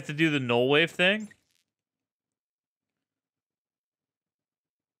guess you have to do the null wave thing.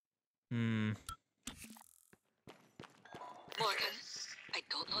 Morgan, I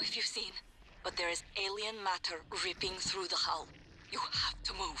don't know if you've seen, but there is alien matter ripping through the hull. You have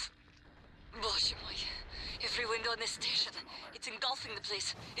to move. Боже мой. Every window in this station. It's engulfing the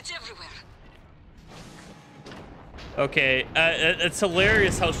place. It's everywhere. Okay, it's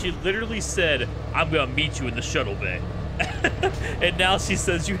hilarious how she literally said, I'm gonna meet you in the shuttle bay. And now she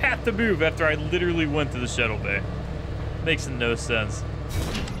says, you have to move after I literally went to the shuttle bay. Makes no sense.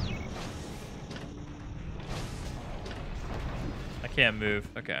 I can't move.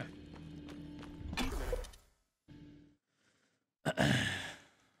 Okay.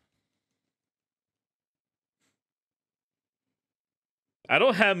 I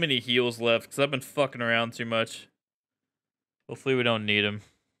don't have many heals left because I've been fucking around too much. Hopefully we don't need them.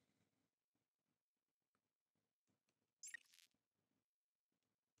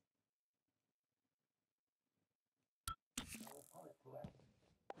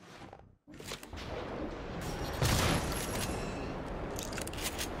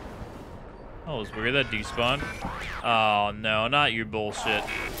 Oh, it was weird that despawned. Oh no, not your bullshit.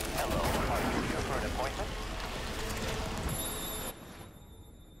 Hello, are you here for an appointment?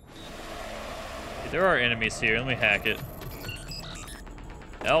 There are enemies here. Let me hack it.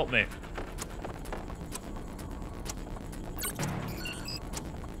 Help me.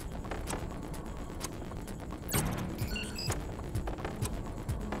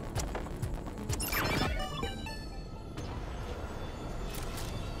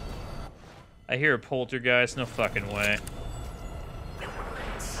 I hear a poltergeist. No fucking way.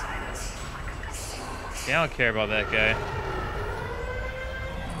 Yeah, I don't care about that guy.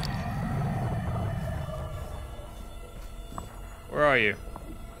 Where are you?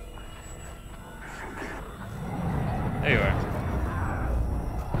 There you are.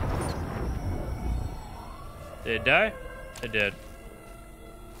 Did it die? It did.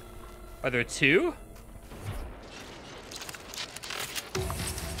 Are there two?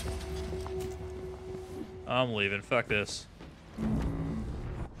 I'm leaving. Fuck this.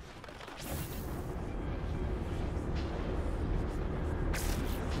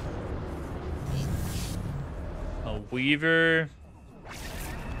 A Weaver.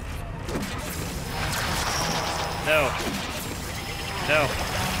 No. No.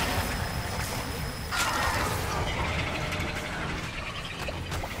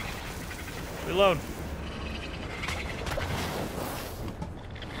 Reload.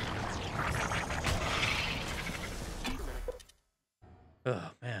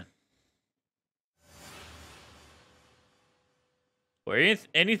 Oh, man. Well,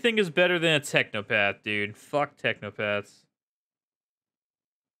 anything is better than a technopath, dude. Fuck technopaths.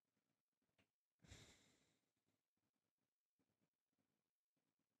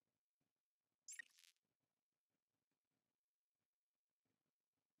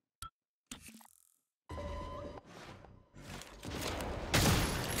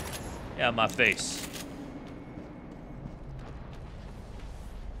 Yeah, my face.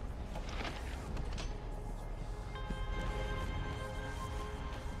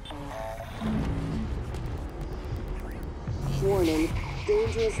 Warning,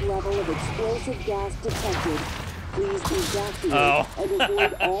 dangerous level of explosive gas detected. Please evacuate and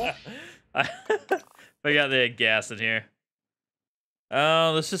avoid all... I got the gas in here.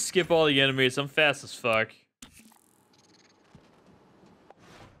 Let's just skip all the enemies. I'm fast as fuck.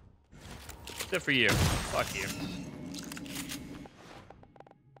 Except for you. Fuck you.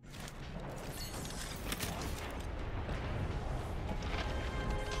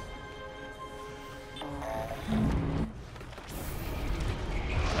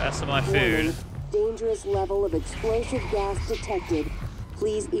 That's my food. Dangerous level of explosive gas detected.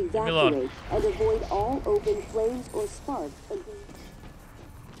 Please evacuate and avoid all open flames or sparks.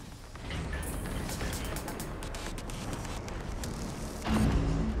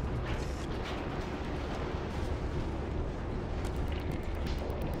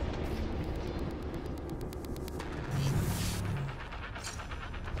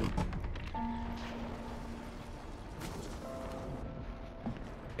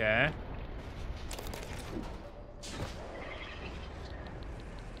 Okay.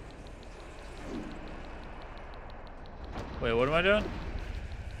 Wait, what am I doing?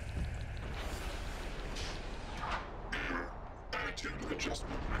 Attitude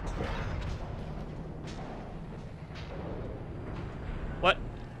adjustment required. What?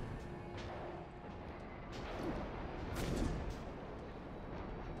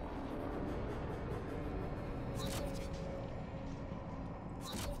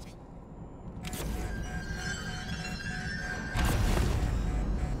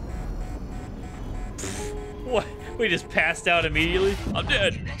 What? We just passed out immediately? I'm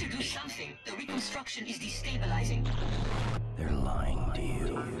dead. You better do something. The reconstruction is destabilizing. They're lying to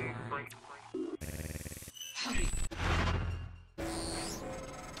you. Hurry.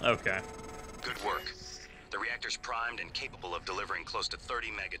 Okay. Good work. The reactor's primed and capable of delivering close to 30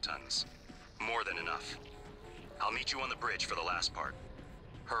 megatons. More than enough. I'll meet you on the bridge for the last part.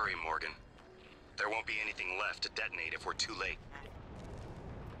 Hurry, Morgan. There won't be anything left to detonate if we're too late.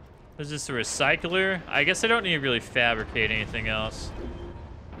 Is this a recycler? I guess I don't need to really fabricate anything else.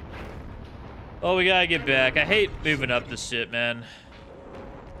 Oh, we gotta get back. I hate moving up this shit, man.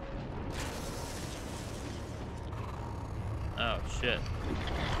 Oh, shit.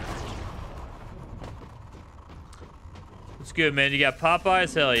 What's good, man? You got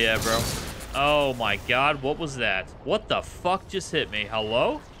Popeyes? Hell yeah, bro. Oh my god, what was that? What the fuck just hit me?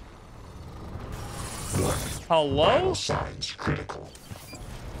 Hello? Hello? Signs critical.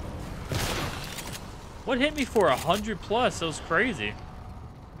 What hit me for 100 plus? That was crazy.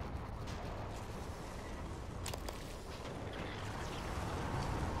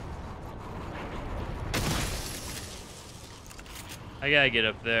 I gotta get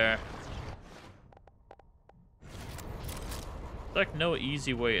up there. There's like no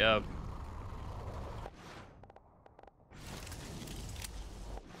easy way up.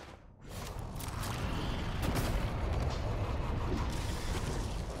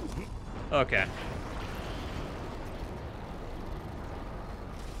 Okay.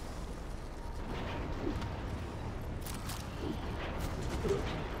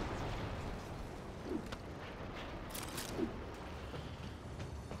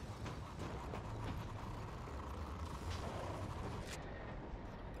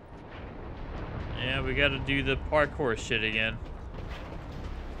 Yeah, we gotta do the parkour shit again.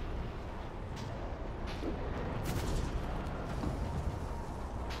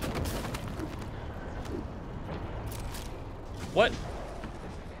 What?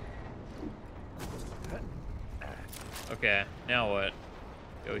 Okay, now what?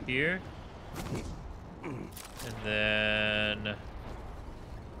 Go here. And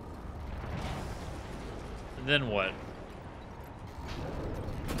then what?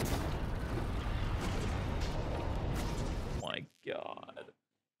 Oh my god.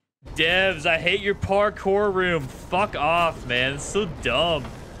 Devs, I hate your parkour room. Fuck off, man. It's so dumb.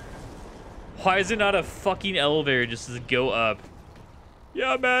 Why is it not a fucking elevator just to go up?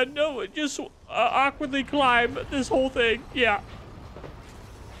 Yeah, man, no, just awkwardly climb this whole thing. Yeah.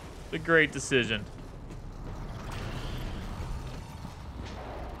 The great decision.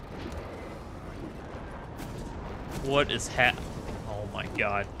 What is Oh my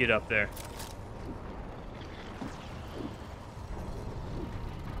god, get up there.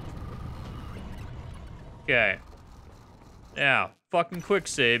 Okay. Now, fucking quick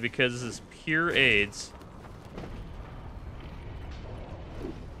save because this is pure AIDS.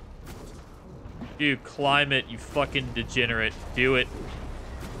 Dude, climb it, you fucking degenerate. Do it.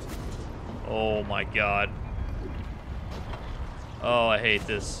 Oh my god. Oh, I hate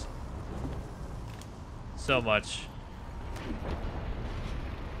this. So much.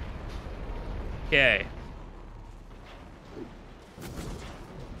 Okay.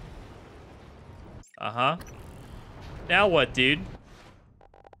 Uh-huh. Now what, dude?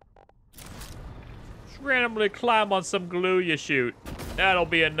 Just randomly climb on some glue you shoot. That'll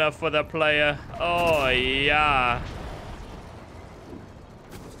be enough for the player. Oh, yeah.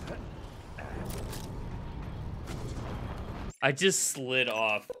 I just slid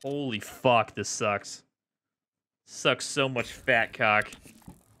off. Holy fuck, this sucks. Sucks so much fat cock.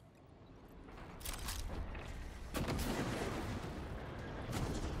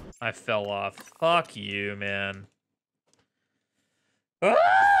 I fell off. Fuck you, man. Ah!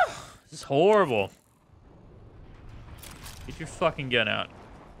 This is horrible. Get your fucking gun out.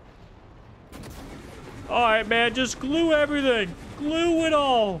 Alright, man, just glue everything. Glue it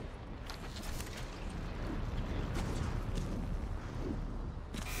all.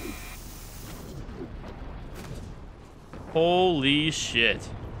 Holy shit.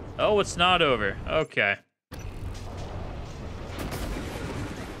 Oh, it's not over. Okay.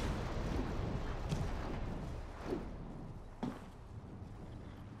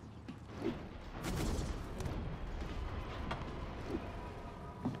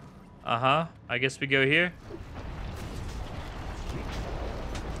 Uh-huh. I guess we go here.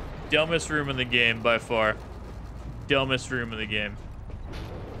 Dumbest room in the game by far. Dumbest room in the game.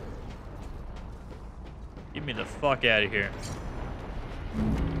 Get me the fuck out of here.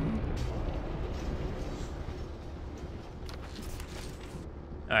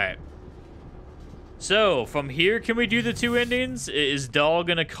 Alright. So, from here, can we do the two endings? Is Doll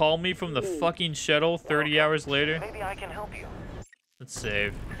gonna call me from the fucking shuttle 30 hours later? Maybe I can help you. Let's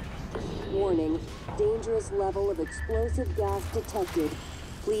save. Warning, dangerous level of explosive gas detected.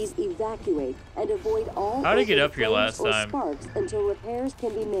 Please evacuate and avoid all How'd I get up here last or time? sparks until repairs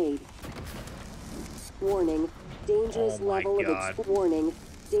can be made. Warning, dangerous level of warning,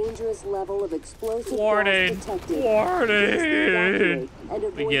 dangerous level of explosive gas detected. Warning! And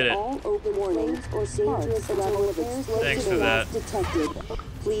avoid We get it. all open warnings or dangerous level of Thanks for explosive that. gas detected.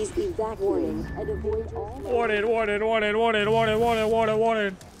 Please evacuate and avoid all Warning, warning, warning, warning, warning, warning, warning,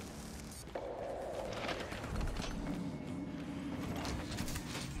 warning.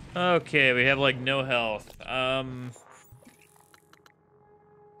 Okay, we have like no health.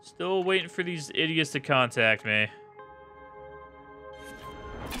 Still waiting for these idiots to contact me.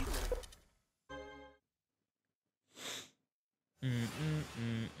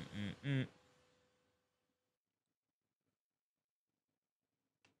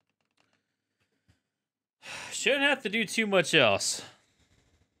 Shouldn't have to do too much else.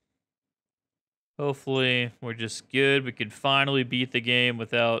 Hopefully, we're just good. We can finally beat the game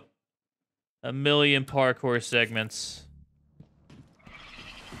without a million parkour segments.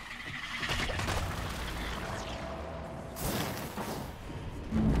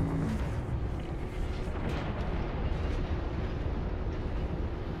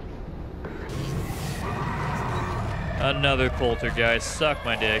 Another poltergeist. Suck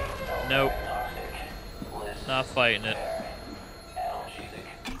my dick. Nope. Not fighting it.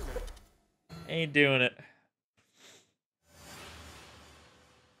 Ain't doing it.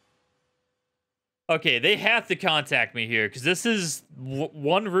 Okay, they have to contact me here, because this is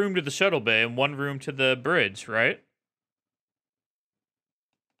one room to the shuttle bay and one room to the bridge, right?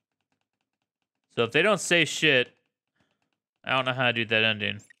 So if they don't say shit, I don't know how to do that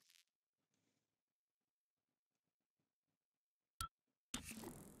ending.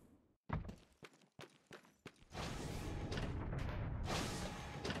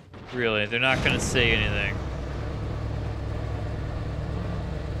 Really, they're not gonna say anything.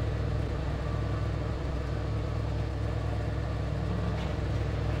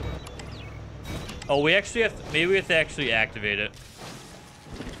 Oh, we actually have to, maybe we have to actually activate it.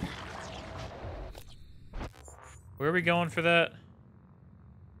 Where are we going for that?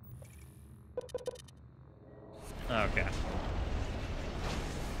 Okay.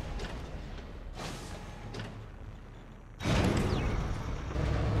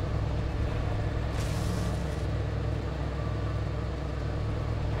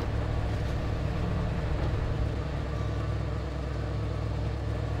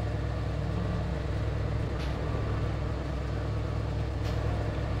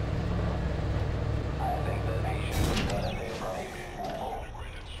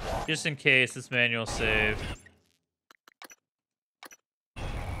 Just in case, this manual save.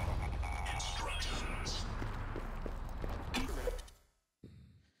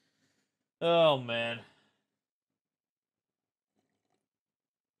 Oh, man.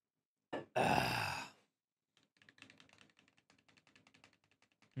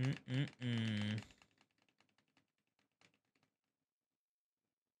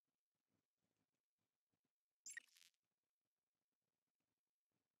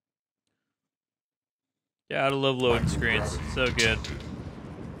 Gotta love loading screens. So good.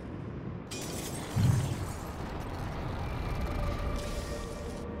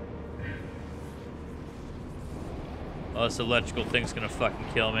 Oh, this electrical thing's gonna fucking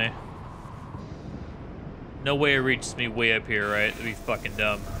kill me. No way it reaches me way up here, right? That'd be fucking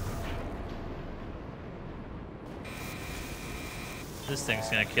dumb. This thing's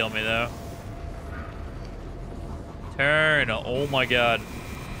gonna kill me, though. Turn. Oh my god.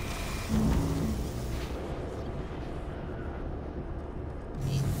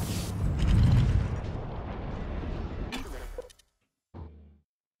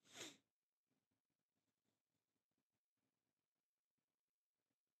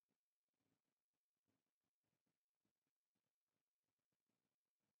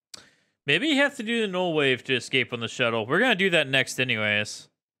 Maybe you have to do the null wave to escape on the shuttle. We're gonna do that next anyways.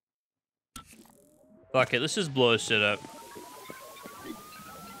 Fuck it, let's just blow this shit up.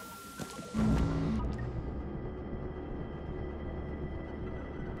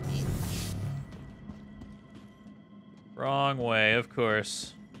 Wrong way, of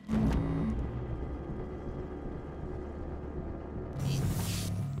course.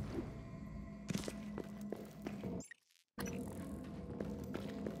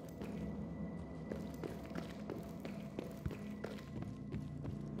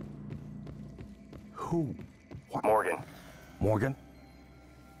 Who? What? Morgan. Morgan?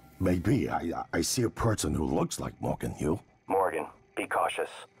 Maybe. I see a person who looks like Morgan. You? Morgan, be cautious.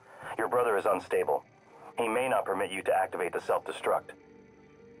 Your brother is unstable. He may not permit you to activate the self-destruct.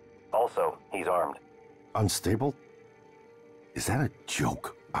 Also, he's armed. Unstable? Is that a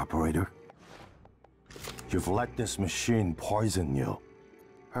joke, operator? You've let this machine poison you.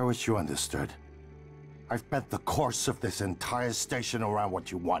 I wish you understood. I've bet the course of this entire station around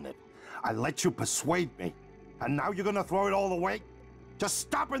what you wanted. I let you persuade me, and now you're gonna throw it all away? Just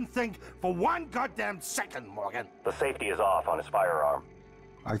stop and think for one goddamn second, Morgan. The safety is off on his firearm.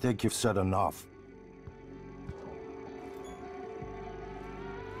 I think you've said enough.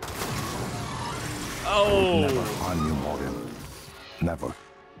 Oh! Never on you, Morgan. Never.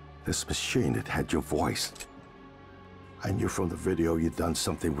 This machine, it had your voice. I knew from the video you'd done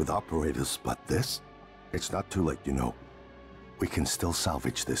something with operators, but this? It's not too late, you know. We can still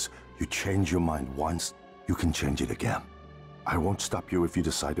salvage this. You change your mind once, you can change it again. I won't stop you if you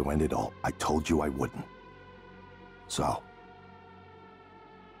decide to end it all. I told you I wouldn't. So,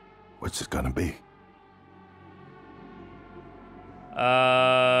 what's it gonna be?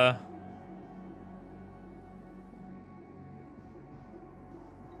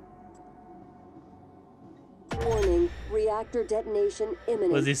 Warning, reactor detonation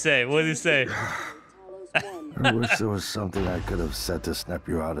imminent. What does he say? What does he say? I wish there was something I could have said to snap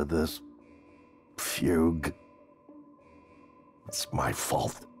you out of this fugue. It's my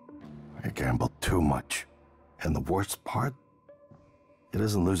fault. I gambled too much. And the worst part? It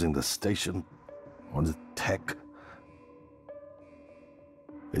isn't losing the station or the tech.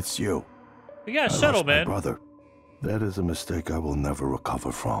 It's you. We got a shuttle, man. My brother. That is a mistake I will never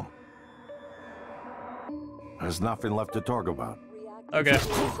recover from. There's nothing left to talk about. Okay.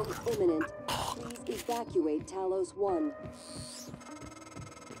 Imminent. Please evacuate Talos 1.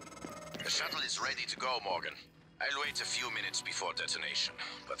 The shuttle is ready to go, Morgan. I'll wait a few minutes before detonation,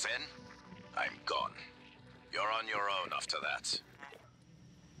 but then I'm gone. You're on your own after that.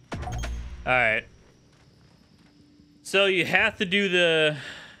 All right. So you have to do the...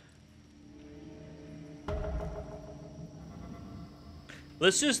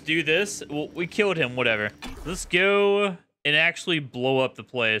 Let's just do this. Well, we killed him, whatever. Let's go and actually blow up the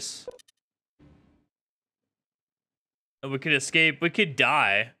place. And we could escape. We could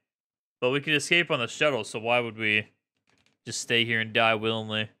die. But we could escape on the shuttle, so why would we just stay here and die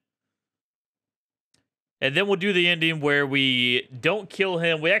willingly? And then we'll do the ending where we don't kill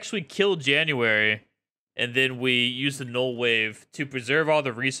him. We actually kill January. And then we use the null wave to preserve all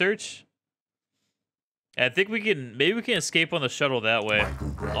the research. And I think we can... Maybe we can escape on the shuttle that way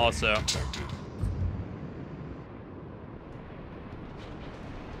also.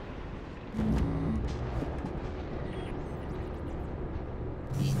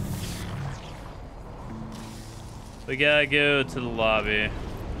 We gotta go to the lobby.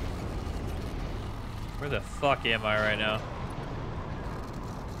 Where the fuck am I right now?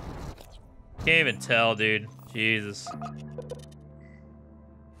 Can't even tell, dude. Jesus.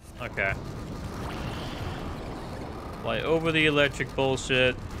 Okay. Fly over the electric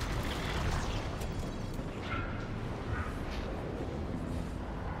bullshit.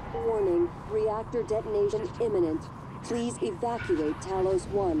 Warning, reactor detonation imminent. Please evacuate Talos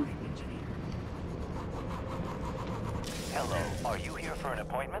 1. Hello, are you here for an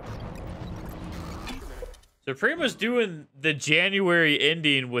appointment? So pretty much doing the January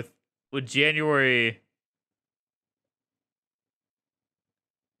ending with January.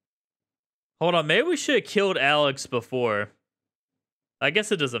 Hold on, maybe we should have killed Alex before. I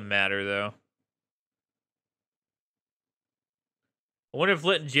guess it doesn't matter though. I wonder if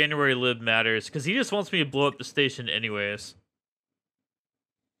letting January live matters, because he just wants me to blow up the station anyways.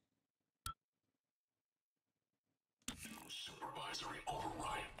 Supervisory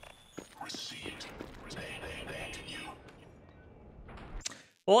override. Received.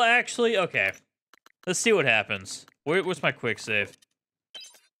 Well, actually, okay. Let's see what happens. Where's my quick save?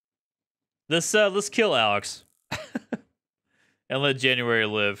 Let's kill Alex. And let January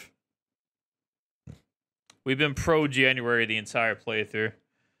live. We've been pro January the entire playthrough.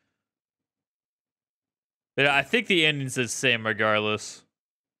 But I think the ending's the same regardless.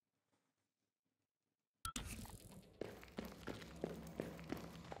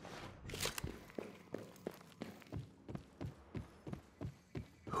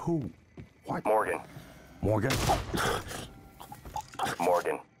 Who? What? Morgan. Morgan?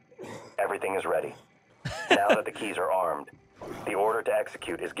 Morgan. Everything is ready. Now that the keys are armed, the order to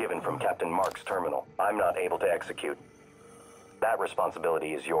execute is given from Captain Mark's terminal. I'm not able to execute. That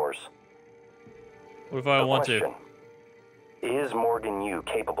responsibility is yours. What if I don't want to? Is Morgan Yu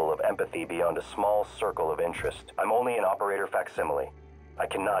capable of empathy beyond a small circle of interest? I'm only an operator facsimile. I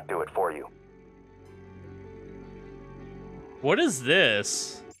cannot do it for you. What is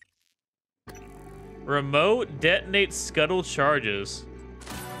this? Remote detonate scuttle charges.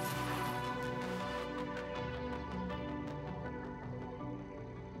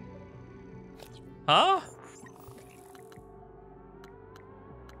 Huh?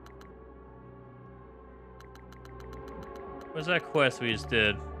 What's that quest we just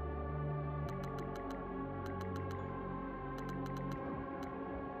did?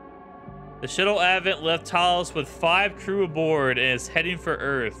 The shuttle Advent left Talos with 5 crew aboard and is heading for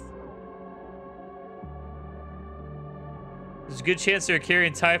Earth. There's a good chance they're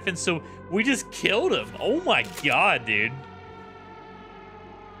carrying Typhon, so we just killed him. Oh my god, dude.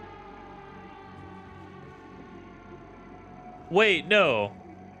 Wait, no.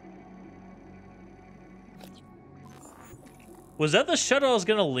 Was that the shuttle I was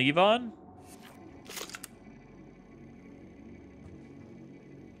gonna leave on?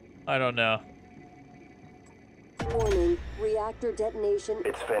 I don't know. Warning, reactor detonation.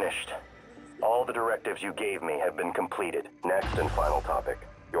 It's finished. All the directives you gave me have been completed. Next and final topic.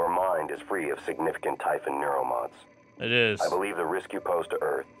 Your mind is free of significant Typhon neuromods. It is. I believe the risk you pose to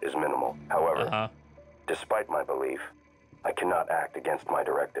Earth is minimal. However, despite my belief, I cannot act against my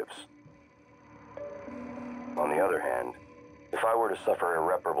directives. On the other hand, if I were to suffer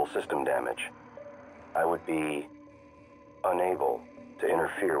irreparable system damage, I would be unable to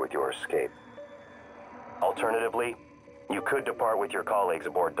interfere with your escape. Alternatively, you could depart with your colleagues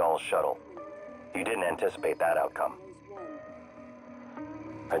aboard Dahl's shuttle. You didn't anticipate that outcome.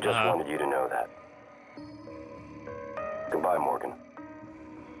 I just wanted you to know that. Goodbye, Morgan.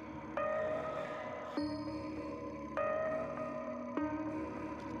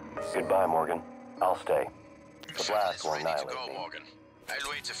 Goodbye, Morgan. I'll stay. The blast will annihilate me. Morgan. I'll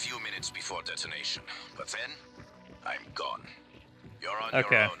wait a few minutes before detonation, but then I'm gone. You're on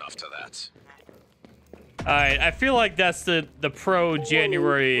your own after that. Alright, I feel like that's the pro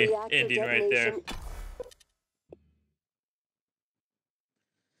January ending right there.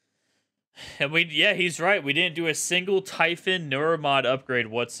 And yeah, he's right. We didn't do a single Typhon neuromod upgrade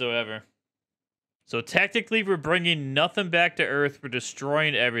whatsoever. So technically, we're bringing nothing back to Earth. We're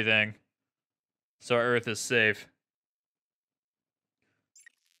destroying everything. So Earth is safe.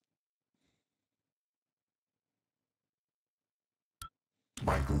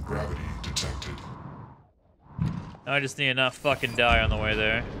 Microgravity detected. I just need to not fucking die on the way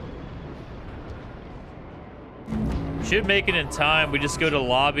there. Should make it in time. We just go to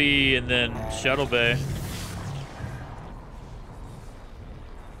lobby and then shuttle bay.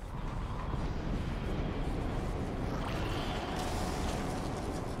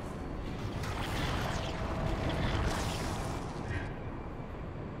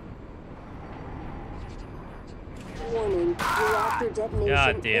 Warning, reactor detonation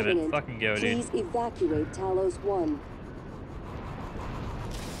God damn it. imminent. Fucking go, dude. Please evacuate Talos 1.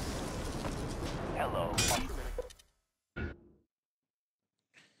 Hello.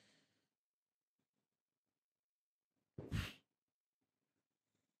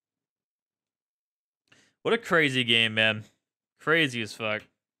 What a crazy game, man. Crazy as fuck.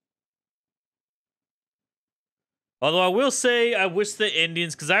 Although I will say, I wish the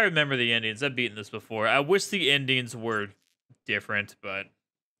endings, because I remember the endings. I've beaten this before. I wish the endings were different, but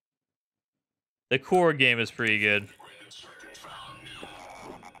the core game is pretty good.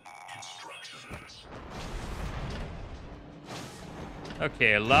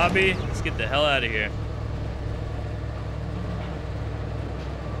 Okay, lobby. Let's get the hell out of here.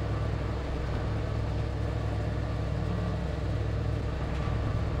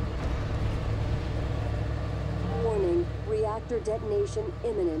 Warning, reactor detonation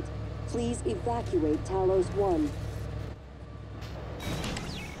imminent. Please evacuate Talos 1.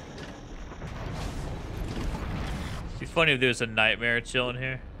 It'd be funny if there was a nightmare chilling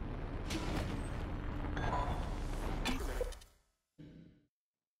here.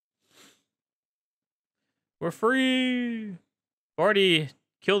 We're free. Already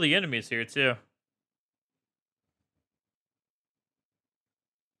killed the enemies here too.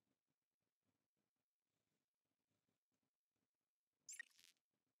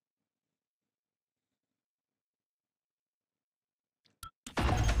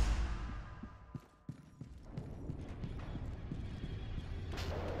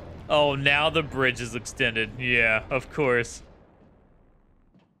 Oh, now the bridge is extended. Yeah, of course.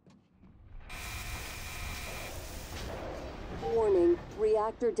 Warning,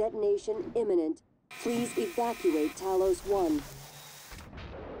 reactor detonation imminent. Please evacuate Talos 1.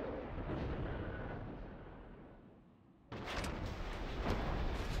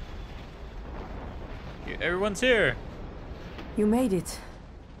 Everyone's here. You made it.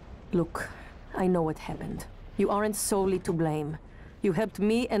 Look, I know what happened. You aren't solely to blame. You helped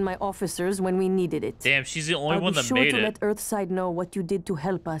me and my officers when we needed it. Damn, she's the only one that made it. I'll be sure to let Earthside know what you did to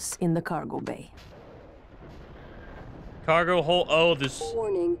help us in the cargo bay. Cargo hold. Oh, there's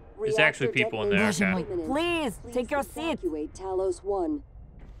actually reactor people in there. Okay. Please, take your seat. Evacuate Talos 1.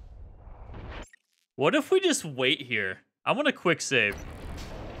 What if we just wait here? I want a quick save.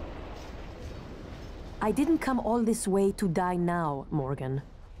 I didn't come all this way to die now, Morgan.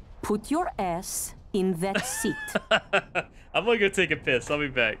 Put your ass in that seat. I'm gonna go take a piss. I'll be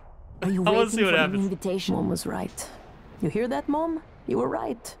back. Are you I want to see what waiting for happens. an invitation? Mom was right. You hear that, Mom? You were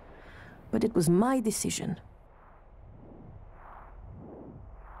right. But it was my decision.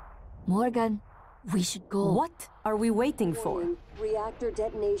 Morgan, we should go. What are we waiting for? Warning, reactor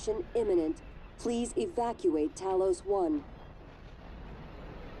detonation imminent. Please evacuate Talos 1.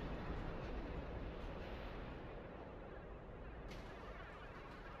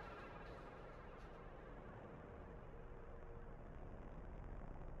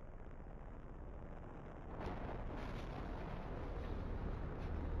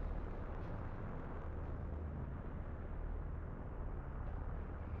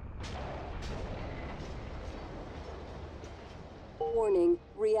 Warning,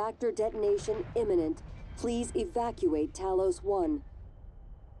 reactor detonation imminent. Please evacuate Talos 1.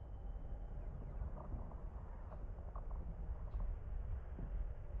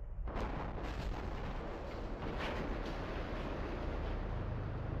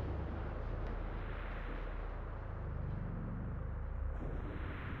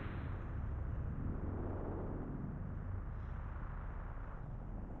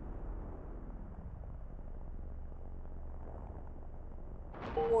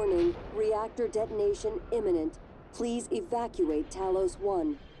 Warning, reactor detonation imminent. Please evacuate Talos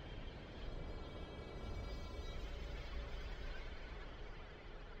 1.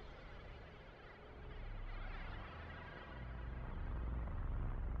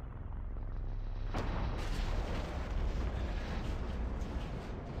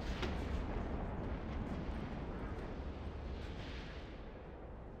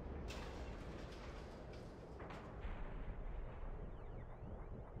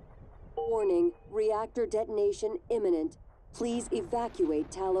 Warning, reactor detonation imminent. Please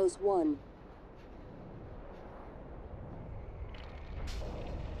evacuate Talos 1.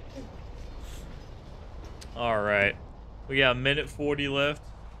 All right. We got a minute 40 left.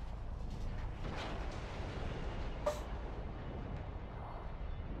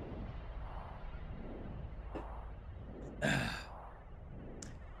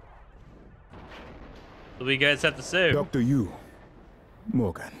 What do you guys have to say? Dr. Yu,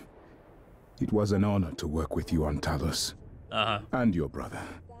 Morgan, it was an honor to work with you on Talos. And your brother.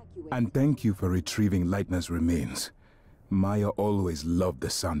 And thank you for retrieving Leitner's remains. Maya always loved the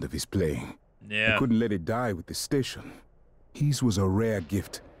sound of his playing. Yeah. I couldn't let it die with the station. His was a rare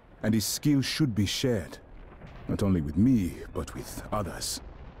gift, and his skill should be shared. Not only with me, but with others.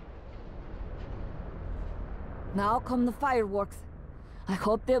 Now come the fireworks. I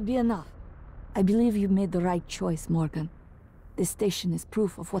hope there'll be enough. I believe you made the right choice, Morgan. This station is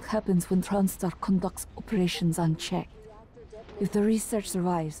proof of what happens when Transtar conducts operations unchecked. If the research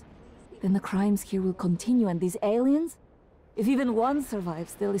survives, then the crimes here will continue, and these aliens? If even one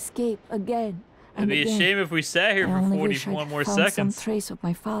survives, they'll escape again and It'd be again. a shame if we sat here for 41 more seconds. Some trace of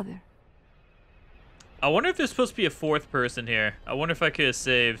my father. I wonder if there's supposed to be a fourth person here. I wonder if I could have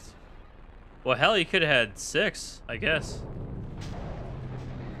saved. Well, hell, you could have had 6, I guess.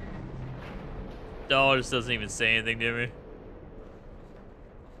 Oh, it just doesn't even say anything to me.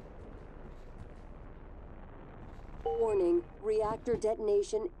 Warning, reactor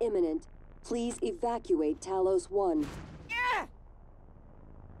detonation imminent. Please evacuate Talos 1.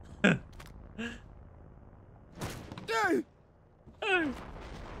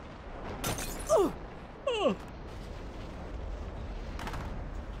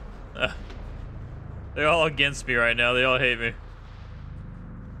 They're all against me right now. They all hate me.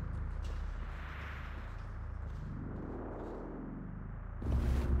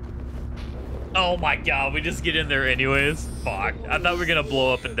 Oh my god, we just get in there anyways? Fuck. I thought we were gonna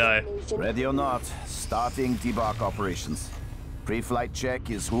blow up and die. Ready or not, starting debark operations. Pre-flight check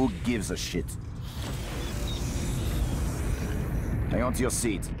is who gives a shit. Hang on to your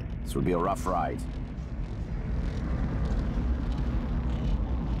seat. This will be a rough ride.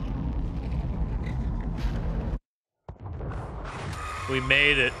 We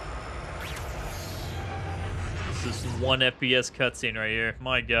made it. This is 1 FPS cutscene right here.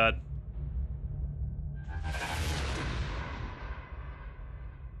 My god.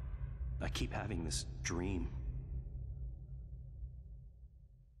 I keep having this dream.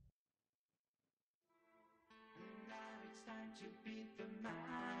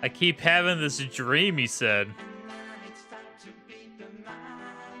 I keep having this dream, he said.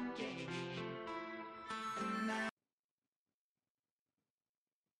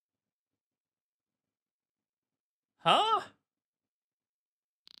 Huh?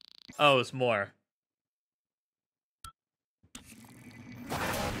 Oh, it's more.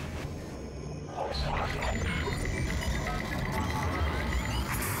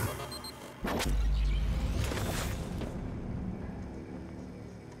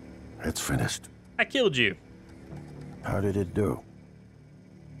 It's finished. I killed you. How did it do?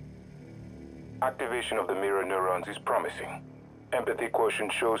 Activation of the mirror neurons is promising. Empathy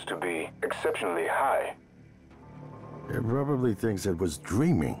quotient shows to be exceptionally high. It probably thinks it was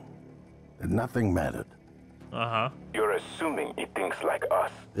dreaming, that nothing mattered. You're assuming it thinks like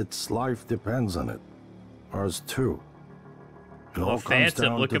us. Its life depends on it. Ours too. It all comes Phantom,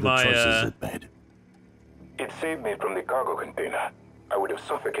 down look to at the my, choices it made. It saved me from the cargo container. I would have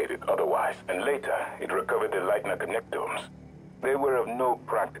suffocated otherwise, and later it recovered the Leitner connectomes. They were of no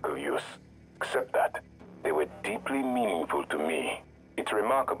practical use, except that they were deeply meaningful to me. It's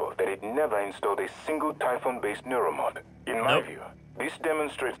remarkable that it never installed a single Typhon-based neuromod. In my view, this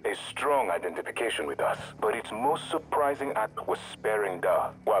demonstrates a strong identification with us, but its most surprising act was sparing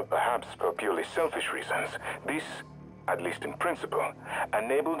Da. While perhaps for purely selfish reasons, this, at least in principle,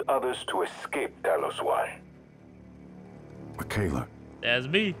 enabled others to escape Talos 1. Michaela. That's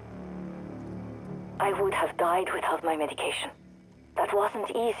me. I would have died without my medication. That wasn't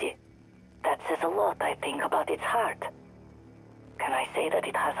easy. That says a lot, I think, about its heart. Can I say that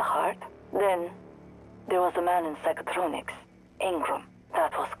it has a heart? Then, there was a man in psychotronics, Ingram.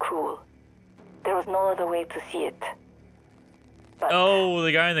 That was cruel. There was no other way to see it. But oh,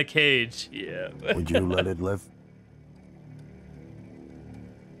 the guy in the cage. Yeah. Would you let it live?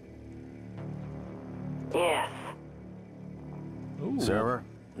 yes. Ooh. Sarah,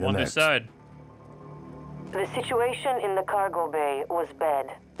 you're On the next. side. The situation in the cargo bay was bad.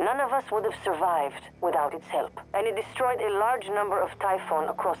 None of us would have survived without its help. And it destroyed a large number of Typhon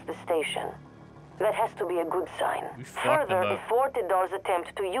across the station. That has to be a good sign. Further, it thwarted Dar's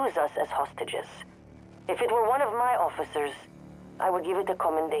attempt to use us as hostages. If it were one of my officers, I would give it a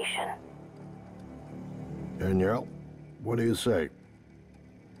commendation. Danielle, what do you say?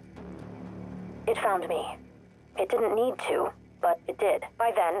 It found me. It didn't need to, but it did.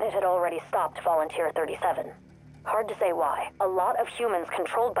 By then, it had already stopped Volunteer 37. Hard to say why. A lot of humans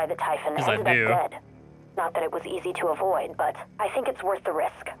controlled by the Typhon ended up dead. Not that it was easy to avoid, but I think it's worth the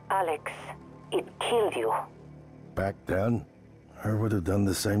risk. Alex, it killed you. Back then, I would have done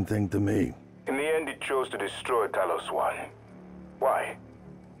the same thing to me. In the end, it chose to destroy Talos 1. Why?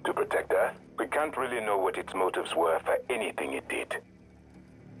 To protect Earth? We can't really know what its motives were for anything it did.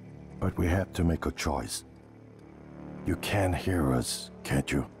 But we have to make a choice. You can hear us,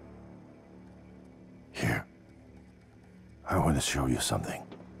 can't you? Here. I want to show you something.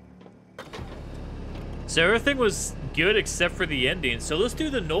 So everything was good except for the ending. So let's do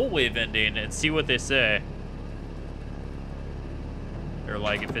the null wave ending and see what they say. Or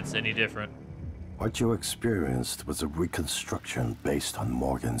like if it's any different. What you experienced was a reconstruction based on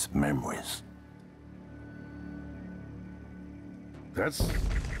Morgan's memories. This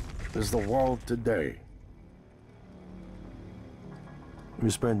is the world today. We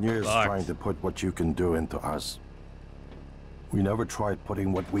spent years trying to put what you can do into us. We never tried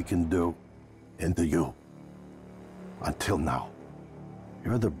putting what we can do into you. Until now.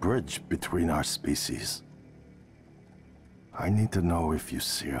 You're the bridge between our species. I need to know if you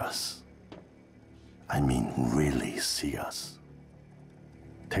see us. I mean, really see us.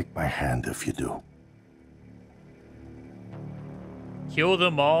 Take my hand if you do. Kill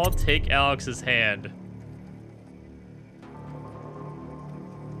them all, take Alex's hand.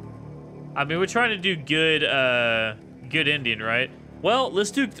 I mean, we're trying to do good, good ending, right? Well,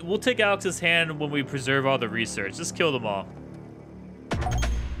 we'll take Alex's hand when we preserve all the research. Just kill them all.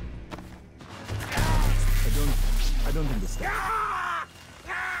 I don't understand.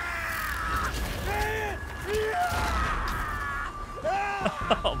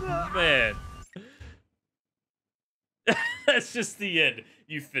 Oh, man. That's just the end.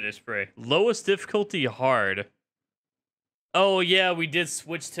 You finished, Bray. Lowest difficulty, hard. Oh, yeah, we did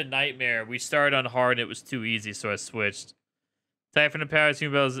switch to Nightmare. We started on hard and it was too easy, so I switched. Typhon and Paris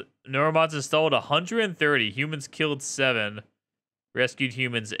Humans. Neuromods installed 130. Humans killed 7. Rescued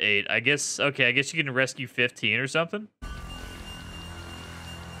humans 8. I guess, okay, I guess you can rescue 15 or something.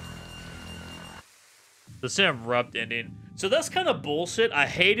 The Sin Abrupt ending. So that's kind of bullshit. I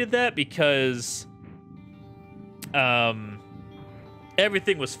hated that because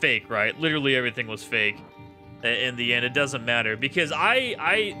everything was fake, right? Literally everything was fake. In the end, it doesn't matter because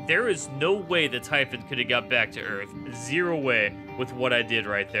there is no way the Typhon could have got back to Earth. 0 way with what I did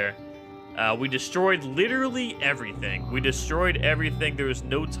right there. We destroyed literally everything. We destroyed everything. There was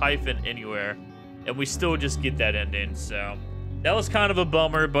no Typhon anywhere, and we still just get that ending. So that was kind of a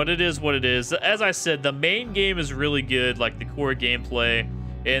bummer, but it is what it is. As I said, the main game is really good, like the core gameplay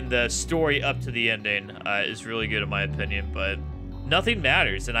and the story up to the ending is really good in my opinion. But nothing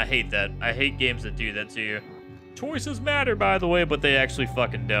matters, and I hate that. I hate games that do that to you. Choices matter, by the way, but they actually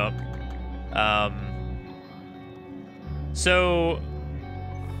fucking don't. So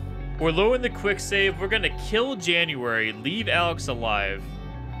we're lowering the quick save. We're gonna kill January, leave Alex alive,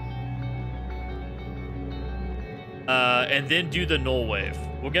 and then do the null wave.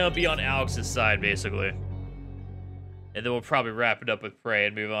 We're gonna be on Alex's side, basically, and then we'll probably wrap it up with Prey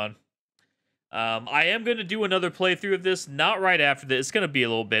and move on. I am going to do another playthrough of this, not right after this. It's going to be a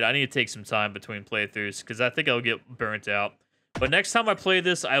little bit. I need to take some time between playthroughs because I think I'll get burnt out. But next time I play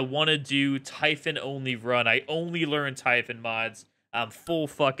this, I want to do Typhon only run. I only learn Typhon mods. I'm full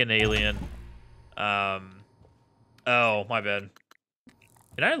fucking alien. Oh, my bad.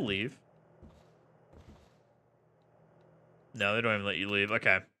 Can I leave? No, they don't even let you leave.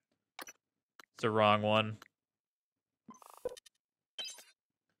 Okay. It's the wrong one.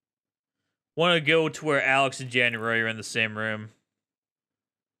 Want to go to where Alex and January are in the same room.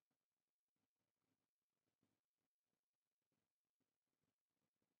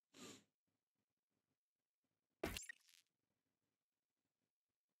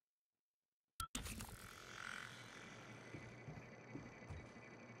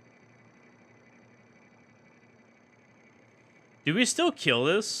 Do we still kill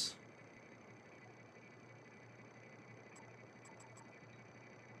this?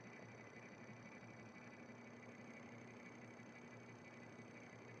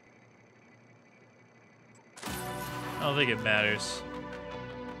 I don't think it matters.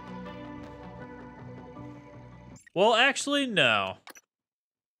 Well, actually, no.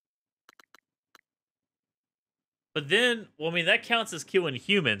 But then, well, I mean, that counts as killing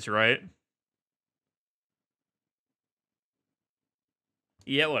humans, right?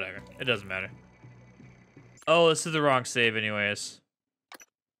 Yeah, whatever. It doesn't matter. Oh, this is the wrong save anyways.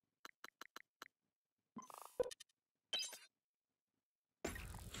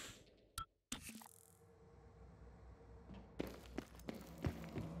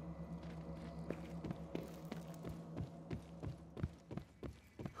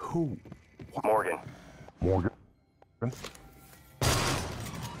 who? What? Morgan. Morgan?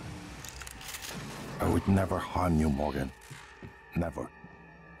 I would never harm you, Morgan. Never.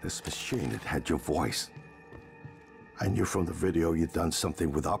 This machine, it had your voice. I knew from the video you'd done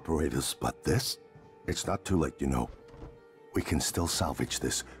something with operators, but this? It's not too late, you know. We can still salvage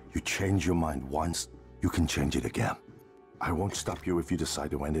this. You change your mind once, you can change it again. I won't stop you if you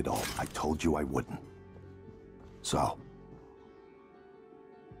decide to end it all. I told you I wouldn't. So,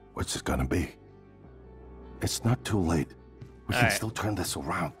 what's it gonna be? It's not too late. We can still turn this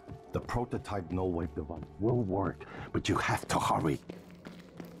around. The prototype null-wave device will work, but you have to hurry.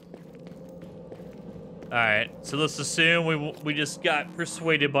 Alright, so let's assume we just got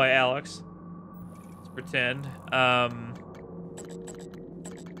persuaded by Alex. Let's pretend.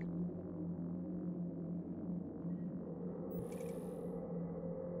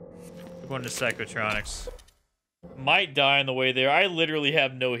 We're going to Psychotronics. Might die on the way there. I literally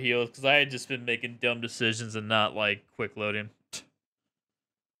have no heals because I had just been making dumb decisions and not, like, quick loading.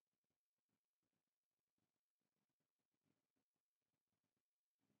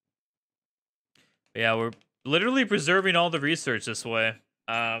 Yeah, we're literally preserving all the research this way.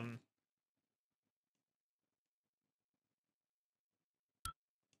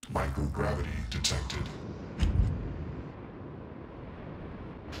 Microgravity detected.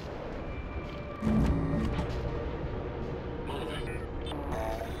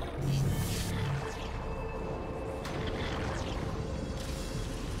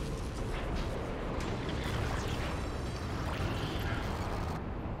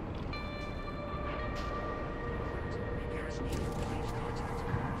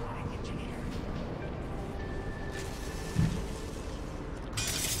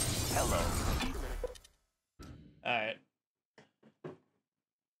 Alright.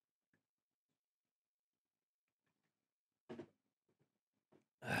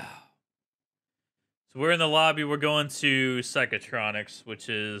 So we're in the lobby. We're going to Psychotronics, which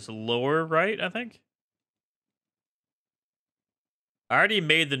is lower right, I think. I already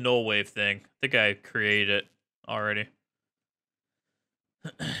made the null wave thing. I think I created it already.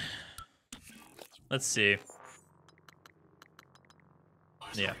 Let's see.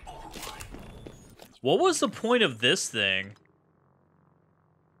 Yeah. What was the point of this thing?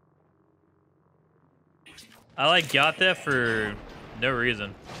 I like got that for no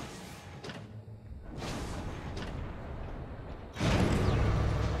reason.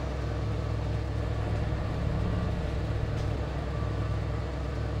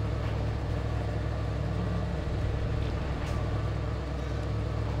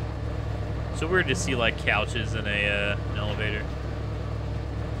 So weird to see like couches in a an elevator.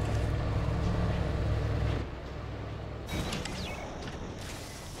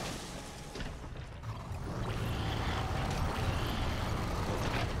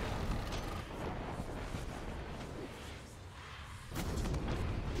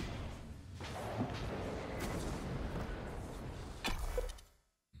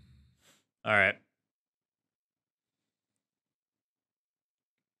 All right.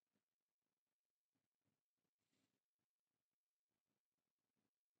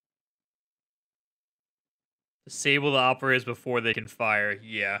 Disable the operators before they can fire.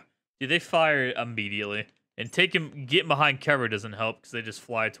 Yeah. Do they fire immediately? And get behind cover doesn't help because they just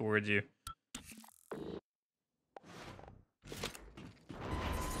fly towards you.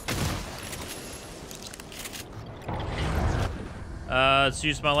 Let's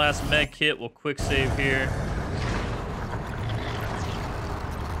use my last med kit. We'll quick save here.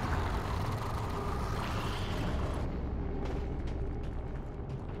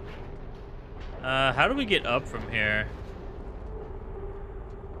 How do we get up from here?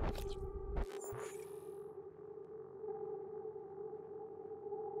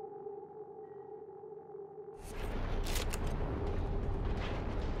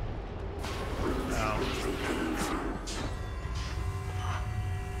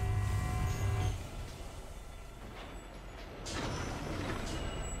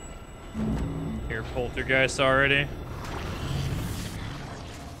 Here, poltergeist already.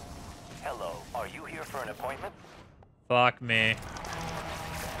 Hello, are you here for an appointment? Fuck me.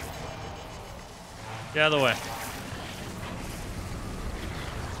 Get out of the way.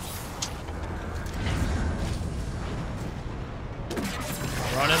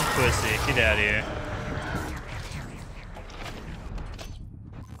 Running pussy. Get out of here.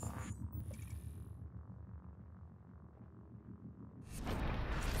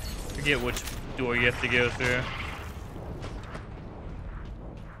 Forget which door you have to go through.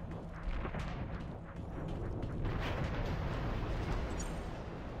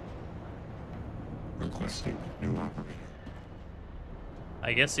 Requesting new operator.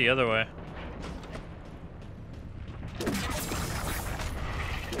 I guess the other way.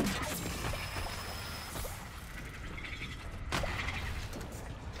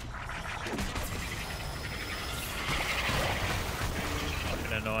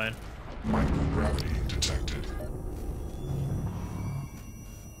 Fucking annoying. Microgravity detected.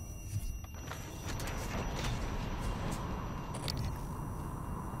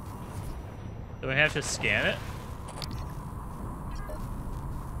 Do we have to scan it?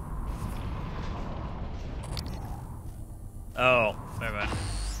 Oh, never mind.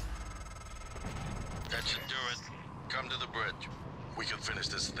 That should do it. Come to the bridge. We can finish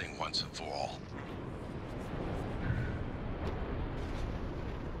this thing once and for all.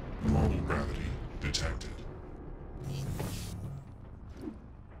 Normal gravity detected.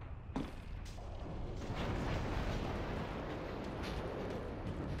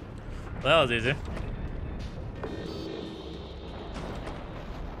 Well, that was easy.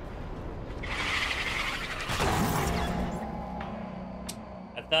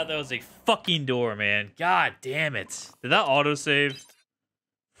 I thought that was a fucking door, man. God damn it. Did that autosave?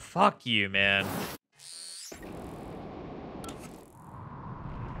 Fuck you, man.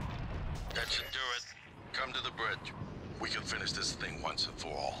 That should do it. Come to the bridge. We can finish this thing once and for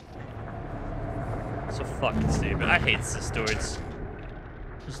all. So fucking stupid. I hate cystoids.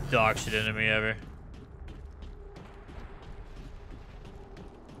 Just dog shit enemy ever.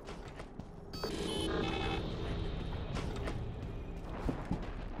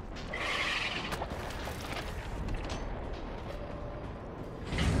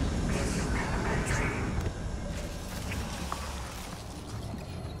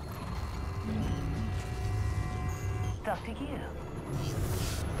 Dr. Yu.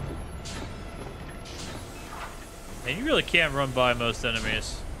 And you really can't run by most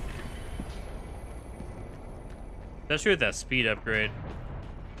enemies. Especially with that speed upgrade.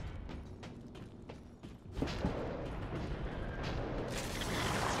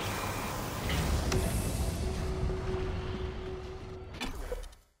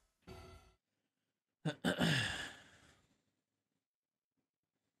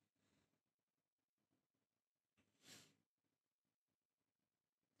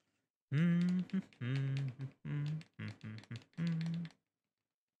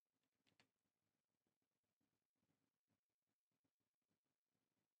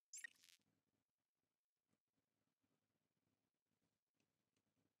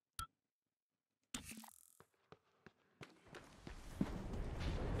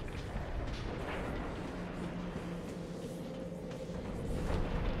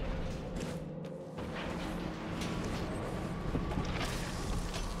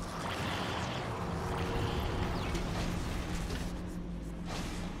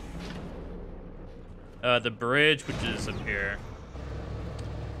 The bridge, which is up here.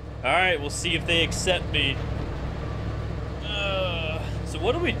 Alright, we'll see if they accept me. So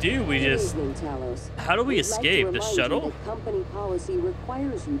what do? We just... How do we escape? The shuttle? Company policy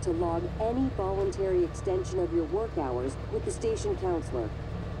requires you to log any voluntary extension of your work hours with the station counselor.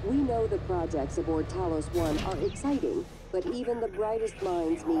 We know the projects aboard Talos 1 are exciting, but even the brightest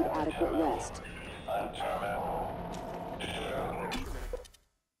minds need adequate rest.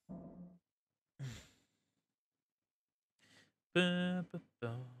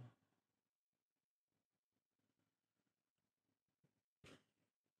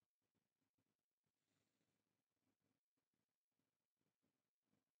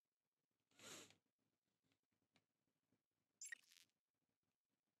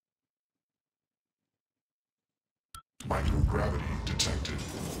 Microgravity detected.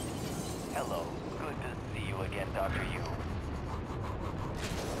 Hello. Good to see you again, Dr. Yu.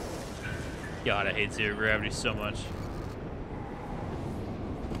 God, I hate zero gravity so much.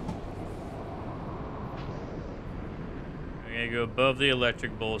 We're gonna go above the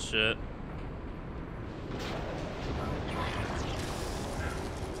electric bullshit.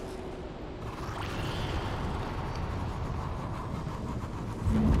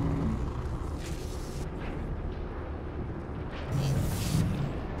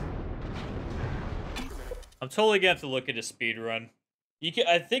 I'm totally gonna have to look at a speed run. You can,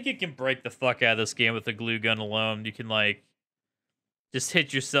 I think you can break the fuck out of this game with a glue gun alone. You can like just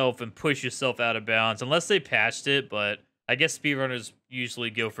hit yourself and push yourself out of bounds, unless they patched it. But I guess speedrunners usually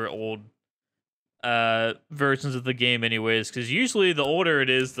go for old versions of the game, anyways, because usually the older it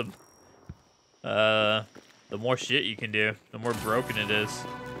is, the more shit you can do, the more broken it is.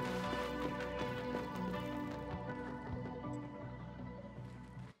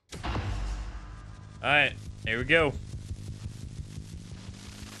 All right, here we go.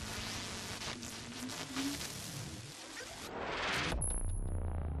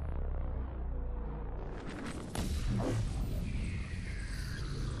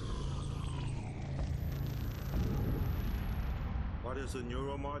 is a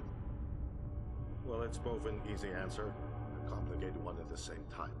neuromod? Well, it's both an easy answer and a complicated one at the same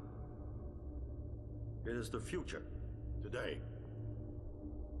time. It is the future, today.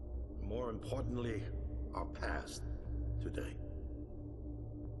 More importantly, our past, today.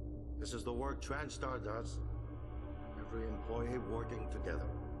 This is the work TranStar does. Every employee working together.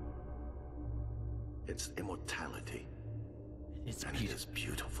 It's immortality. It's and it is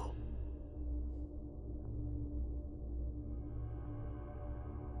beautiful.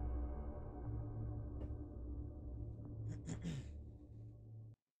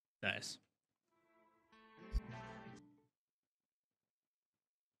 Nice.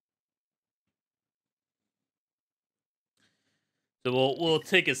 So we'll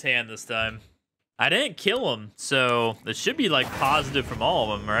take his hand this time. I didn't kill him, so this should be like positive from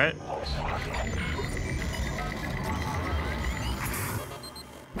all of them, right?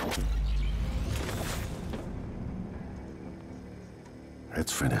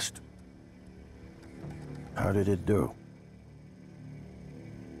 It's finished. How did it do?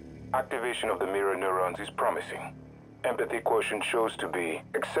 Activation of the mirror neurons is promising. Empathy quotient shows to be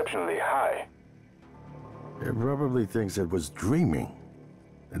exceptionally high. It probably thinks it was dreaming,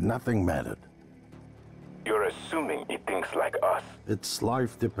 and nothing mattered. You're assuming it thinks like us. Its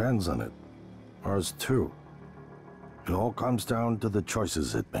life depends on it. Ours too. It all comes down to the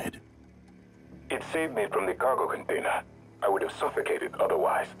choices it made. It saved me from the cargo container. I would have suffocated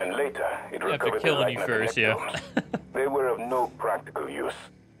otherwise, and later it recovered the killing you likeness first, in yeah. atoms. They were of no practical use,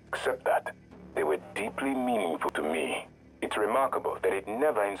 except that they were deeply meaningful to me. It's remarkable that it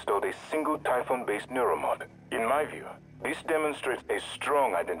never installed a single Typhon-based neuromod. In my view, this demonstrates a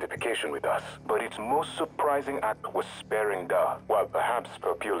strong identification with us, but its most surprising act was sparing Da. While perhaps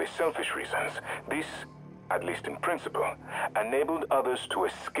for purely selfish reasons, this, at least in principle, enabled others to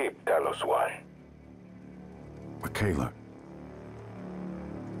escape Talos 1. Michaela.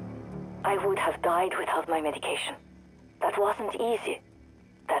 I would have died without my medication. That wasn't easy.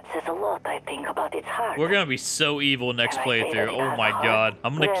 That says a lot, I think, about its heart. We're gonna be so evil next Can I say that playthrough. it Oh has my a heart? god.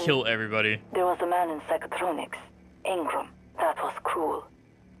 I'm gonna Then kill everybody. There was a man in psychotronics, Ingram. That was cruel.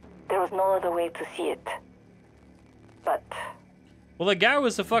 There was no other way to see it. But Well, the guy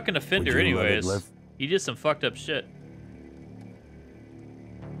was a fucking offender Would you let it anyways. live? He did some fucked up shit.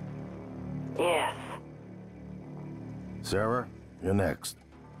 yes, Sarah, you're next.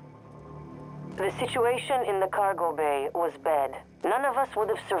 the situation in the cargo bay was bad. None of us would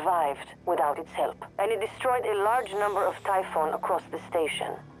have survived without its help, and it destroyed a large number of Typhon across the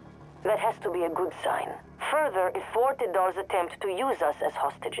station. That has to be a good sign. Further, it thwarted Dar's attempt to use us as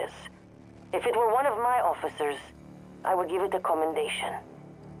hostages. If it were one of my officers, I would give it a commendation.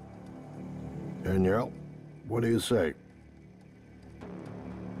 Danielle, what do you say?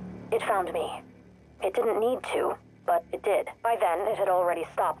 It found me. It didn't need to, but it did. By then, it had already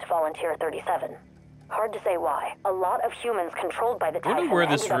stopped Volunteer 37. Hard to say why. A lot of humans controlled by the I wonder Typhon where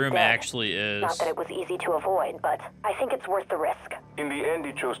this ended up room dead. actually is. Not that it was easy to avoid, but I think it's worth the risk. In the end,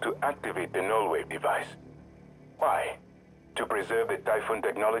 he chose to activate the null wave device. Why? To preserve the Typhon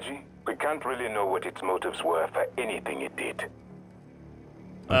technology? We can't really know what its motives were for anything it did.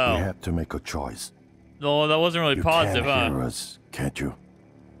 But we had to make a choice. No, that wasn't really You positive, can huh? hear us, can't you?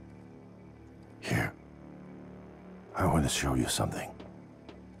 Here. I want to show you something.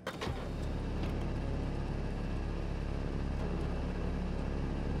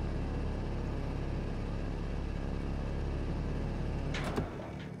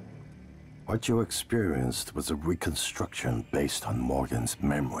 What you experienced was a reconstruction based on Morgan's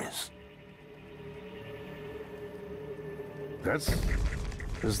memories. This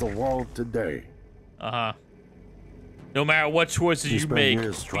is the world today. Uh-huh. No matter what choices you spent make,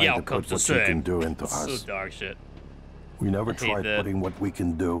 years the trying to outcome's put the what you same. can do into This is us. so dog shit. We never I hate tried that. putting what we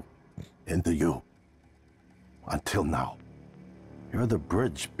can do into you. Until now. You're the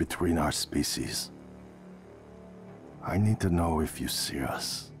bridge between our species. I need to know if you see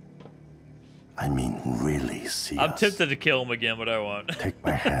us. I mean, really see I'm us. tempted to kill him again, but I won't. Take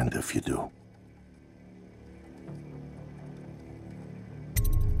my hand if you do.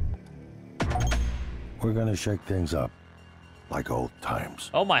 We're gonna shake things up. Like old times.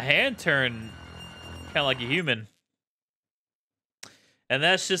 Oh, my hand turned kind of like a human. And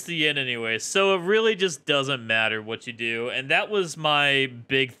that's just the end anyway. So it really just doesn't matter what you do. And that was my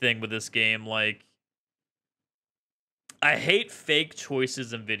big thing with this game. Like, I hate fake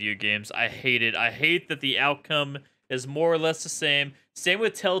choices in video games. I hate it. I hate that the outcome is more or less the same. Same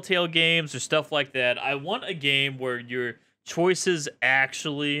with Telltale games or stuff like that. I want a game where your choices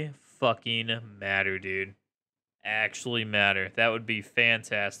actually fucking matter, dude. Actually matter. That would be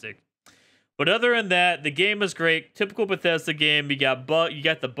fantastic. But other than that, the game is great. Typical Bethesda game. You got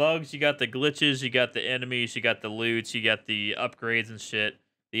the bugs, you got the glitches, you got the enemies, you got the loots, you got the upgrades and shit.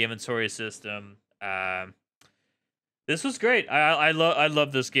 The inventory system. This was great. I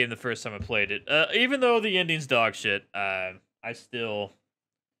love this game the first time I played it. Even though the ending's dog shit, I still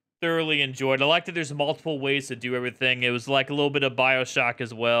thoroughly enjoyed. I like that there's multiple ways to do everything. It was like a little bit of BioShock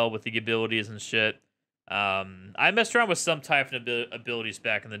as well with the abilities and shit. I messed around with some Typhon abilities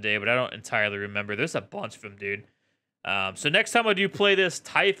back in the day, but I don't entirely remember. There's a bunch of them, dude. So next time I do play this,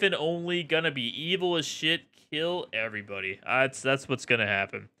 Typhon only, gonna be evil as shit, kill everybody. That's what's gonna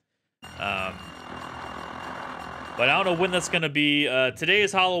happen. But I don't know when that's gonna be. Today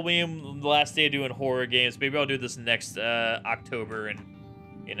is Halloween, the last day of doing horror games. Maybe I'll do this next October, and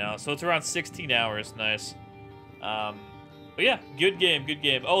you know, so it's around 16 hours. Nice. But yeah, good game, good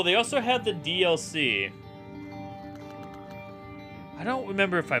game. Oh, they also had the DLC. I don't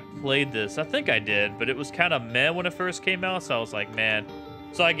remember if I played this. I think I did, but it was kind of meh when it first came out, so I was like, man.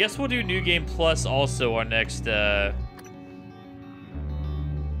 So I guess we'll do New Game Plus also our next...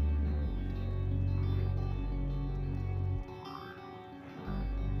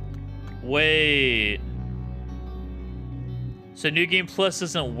 Wait. So New Game Plus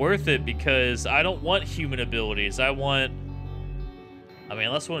isn't worth it because I don't want human abilities. I mean,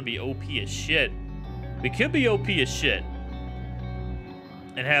 unless I want to be OP as shit. We could be OP as shit.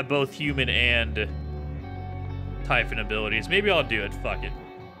 And have both human and Typhon abilities. Maybe I'll do it. Fuck it.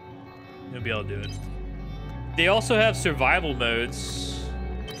 Maybe I'll do it. They also have survival modes.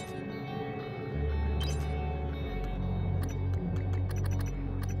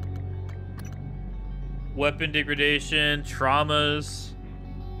 Weapon degradation, traumas.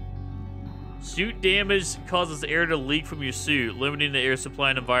 Suit damage causes air to leak from your suit, limiting the air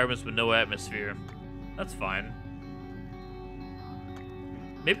supply in environments with no atmosphere. That's fine.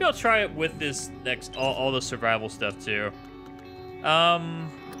 Maybe I'll try it with this next, all the survival stuff too.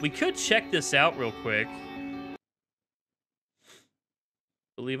 We could check this out real quick. I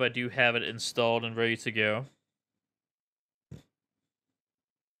believe I do have it installed and ready to go.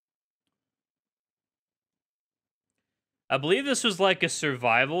 I believe this was like a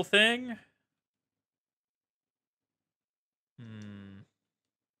survival thing.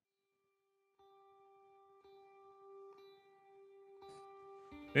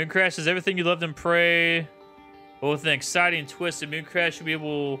 Moon Crash is everything you loved in Prey. But with an exciting twist in Moon Crash,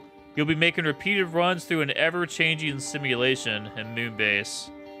 you'll be making repeated runs through an ever-changing simulation in Moonbase.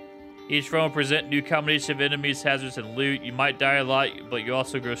 Each run will present new combination of enemies, hazards, and loot. You might die a lot, but you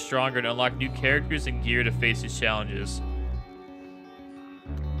also grow stronger and unlock new characters and gear to face these challenges.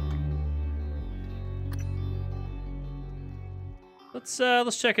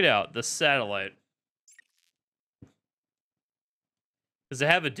 Let's check it out. The Satellite. Does it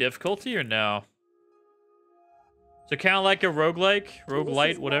have a difficulty or no? So kind of like a roguelite,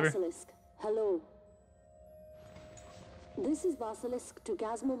 whatever. Basilisk. Hello. This is Basilisk to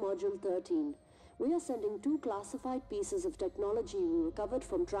Casmo Module 13. We are sending 2 classified pieces of technology we recovered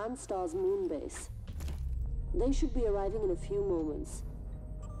from TranStar's moon base. They should be arriving in a few moments.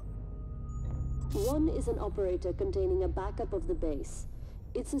 One is an operator containing a backup of the base.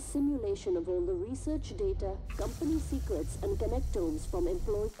 It's a simulation of all the research data, company secrets, and connectomes from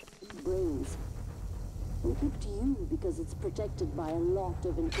employee brains. We picked you because it's protected by a lot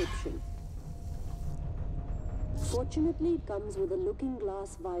of encryption. Fortunately, it comes with a looking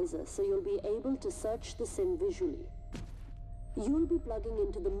glass visor, so you'll be able to search the sim visually. You'll be plugging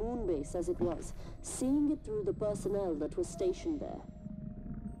into the moon base as it was, seeing it through the personnel that was stationed there.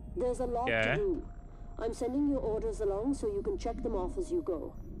 There's a lot to do. I'm sending your orders along so you can check them off as you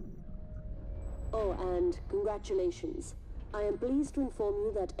go. Oh, and congratulations. I am pleased to inform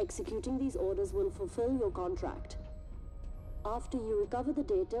you that executing these orders will fulfill your contract. After you recover the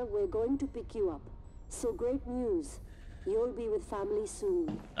data, we're going to pick you up. So great news. You'll be with family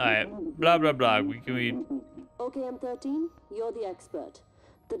soon. Alright, blah blah blah. Okay, M13, you're the expert.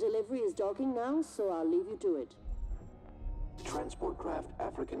 The delivery is docking now, so I'll leave you to it. Transport craft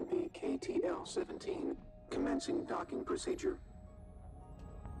African BKTL-17, commencing docking procedure.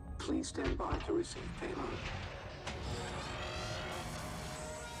 Please stand by to receive payload.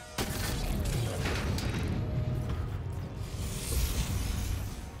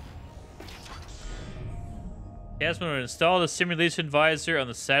 Casmo will install the simulation visor on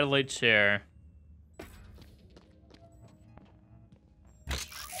the satellite chair.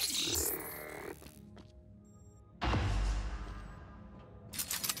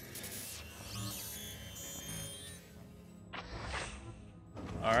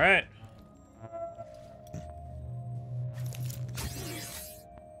 All right.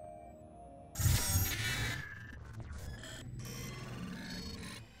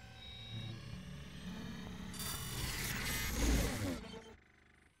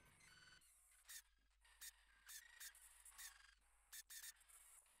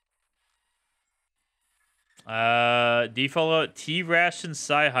 Default T-Ration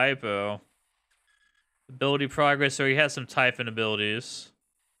Psi Hypo. Ability progress, so he has some Typhon abilities.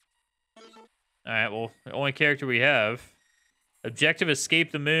 Alright, well, the only character we have. Objective,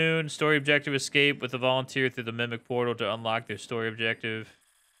 escape the moon. Story objective, escape with a volunteer through the Mimic Portal to unlock their story objective.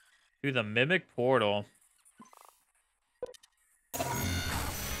 Through the Mimic Portal.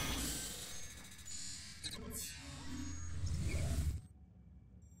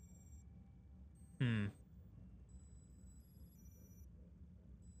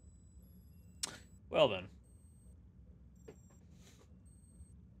 Well then.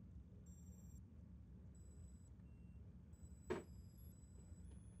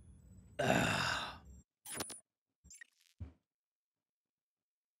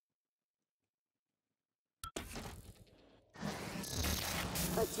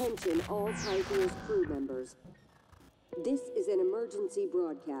 Attention all Typhoon's crew members. This is an emergency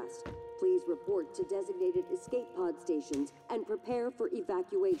broadcast. Please report to designated escape pod stations and prepare for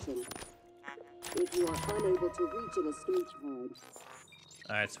evacuation. If you are unable to reach an escape pod...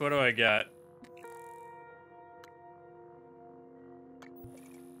 Alright, so what do I got?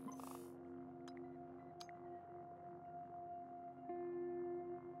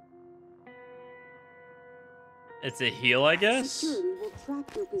 It's a heal, I guess? Security will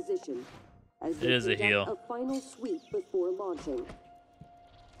track your position as it is a heal. A final sweep before launching.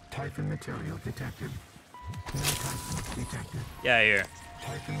 Typhon material detected. No Typhon detected. Yeah, here.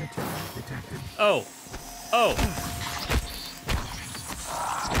 Typhon material detected. Oh! Oh!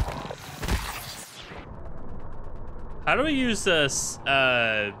 How do we use this,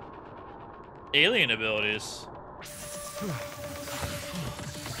 alien abilities?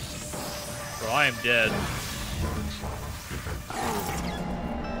 Bro, I am dead.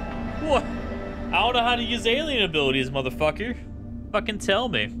 What? I don't know how to use alien abilities, motherfucker. Fucking tell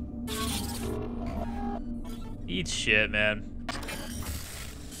me. Eat shit, man.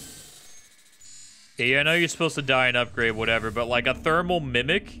 Yeah, I know you're supposed to die and upgrade, whatever, but like a thermal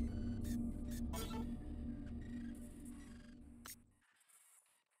mimic?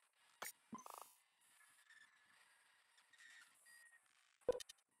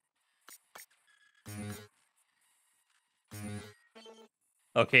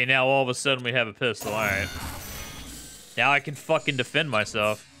 Okay, now all of a sudden we have a pistol, alright. Now I can fucking defend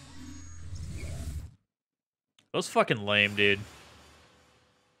myself. That was fucking lame, dude.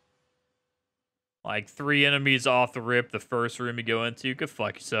 Like, 3 enemies off the rip, the first room you go into. Go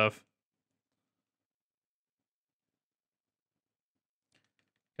fuck yourself.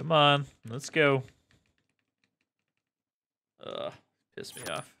 Come on, let's go. Piss me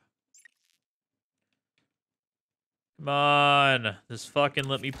off. Come on, just fucking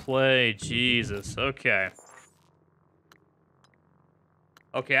let me play. Jesus, okay.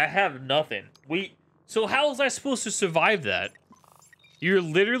 Okay, I have nothing. So how was I supposed to survive that? You're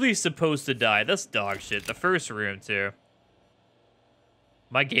literally supposed to die. That's dog shit. The first room, too.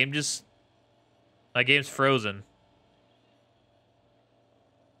 My game's frozen.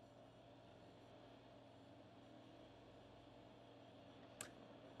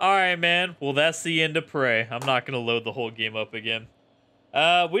 Alright, man. Well, that's the end of Prey. I'm not going to load the whole game up again.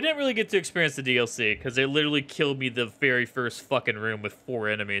 We didn't really get to experience the DLC, because they literally killed me the very first fucking room with 4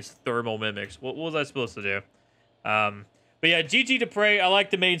 enemies. Thermal mimics. What was I supposed to do? But yeah, GG to Prey. I like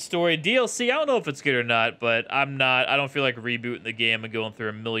the main story. DLC, I don't know if it's good or not, but I don't feel like rebooting the game and going through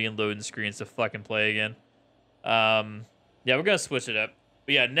a million loading screens to fucking play again. Yeah, we're going to switch it up.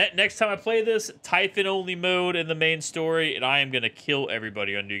 But yeah, next time I play this, Typhon only mode in the main story, and I am going to kill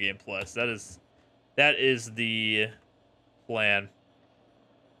everybody on New Game Plus. That is the plan.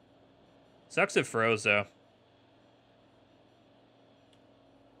 Sucks it froze, though.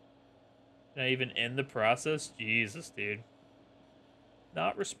 Can I even end the process? Jesus, dude.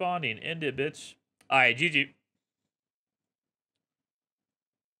 Not responding. End it, bitch. Alright, GG.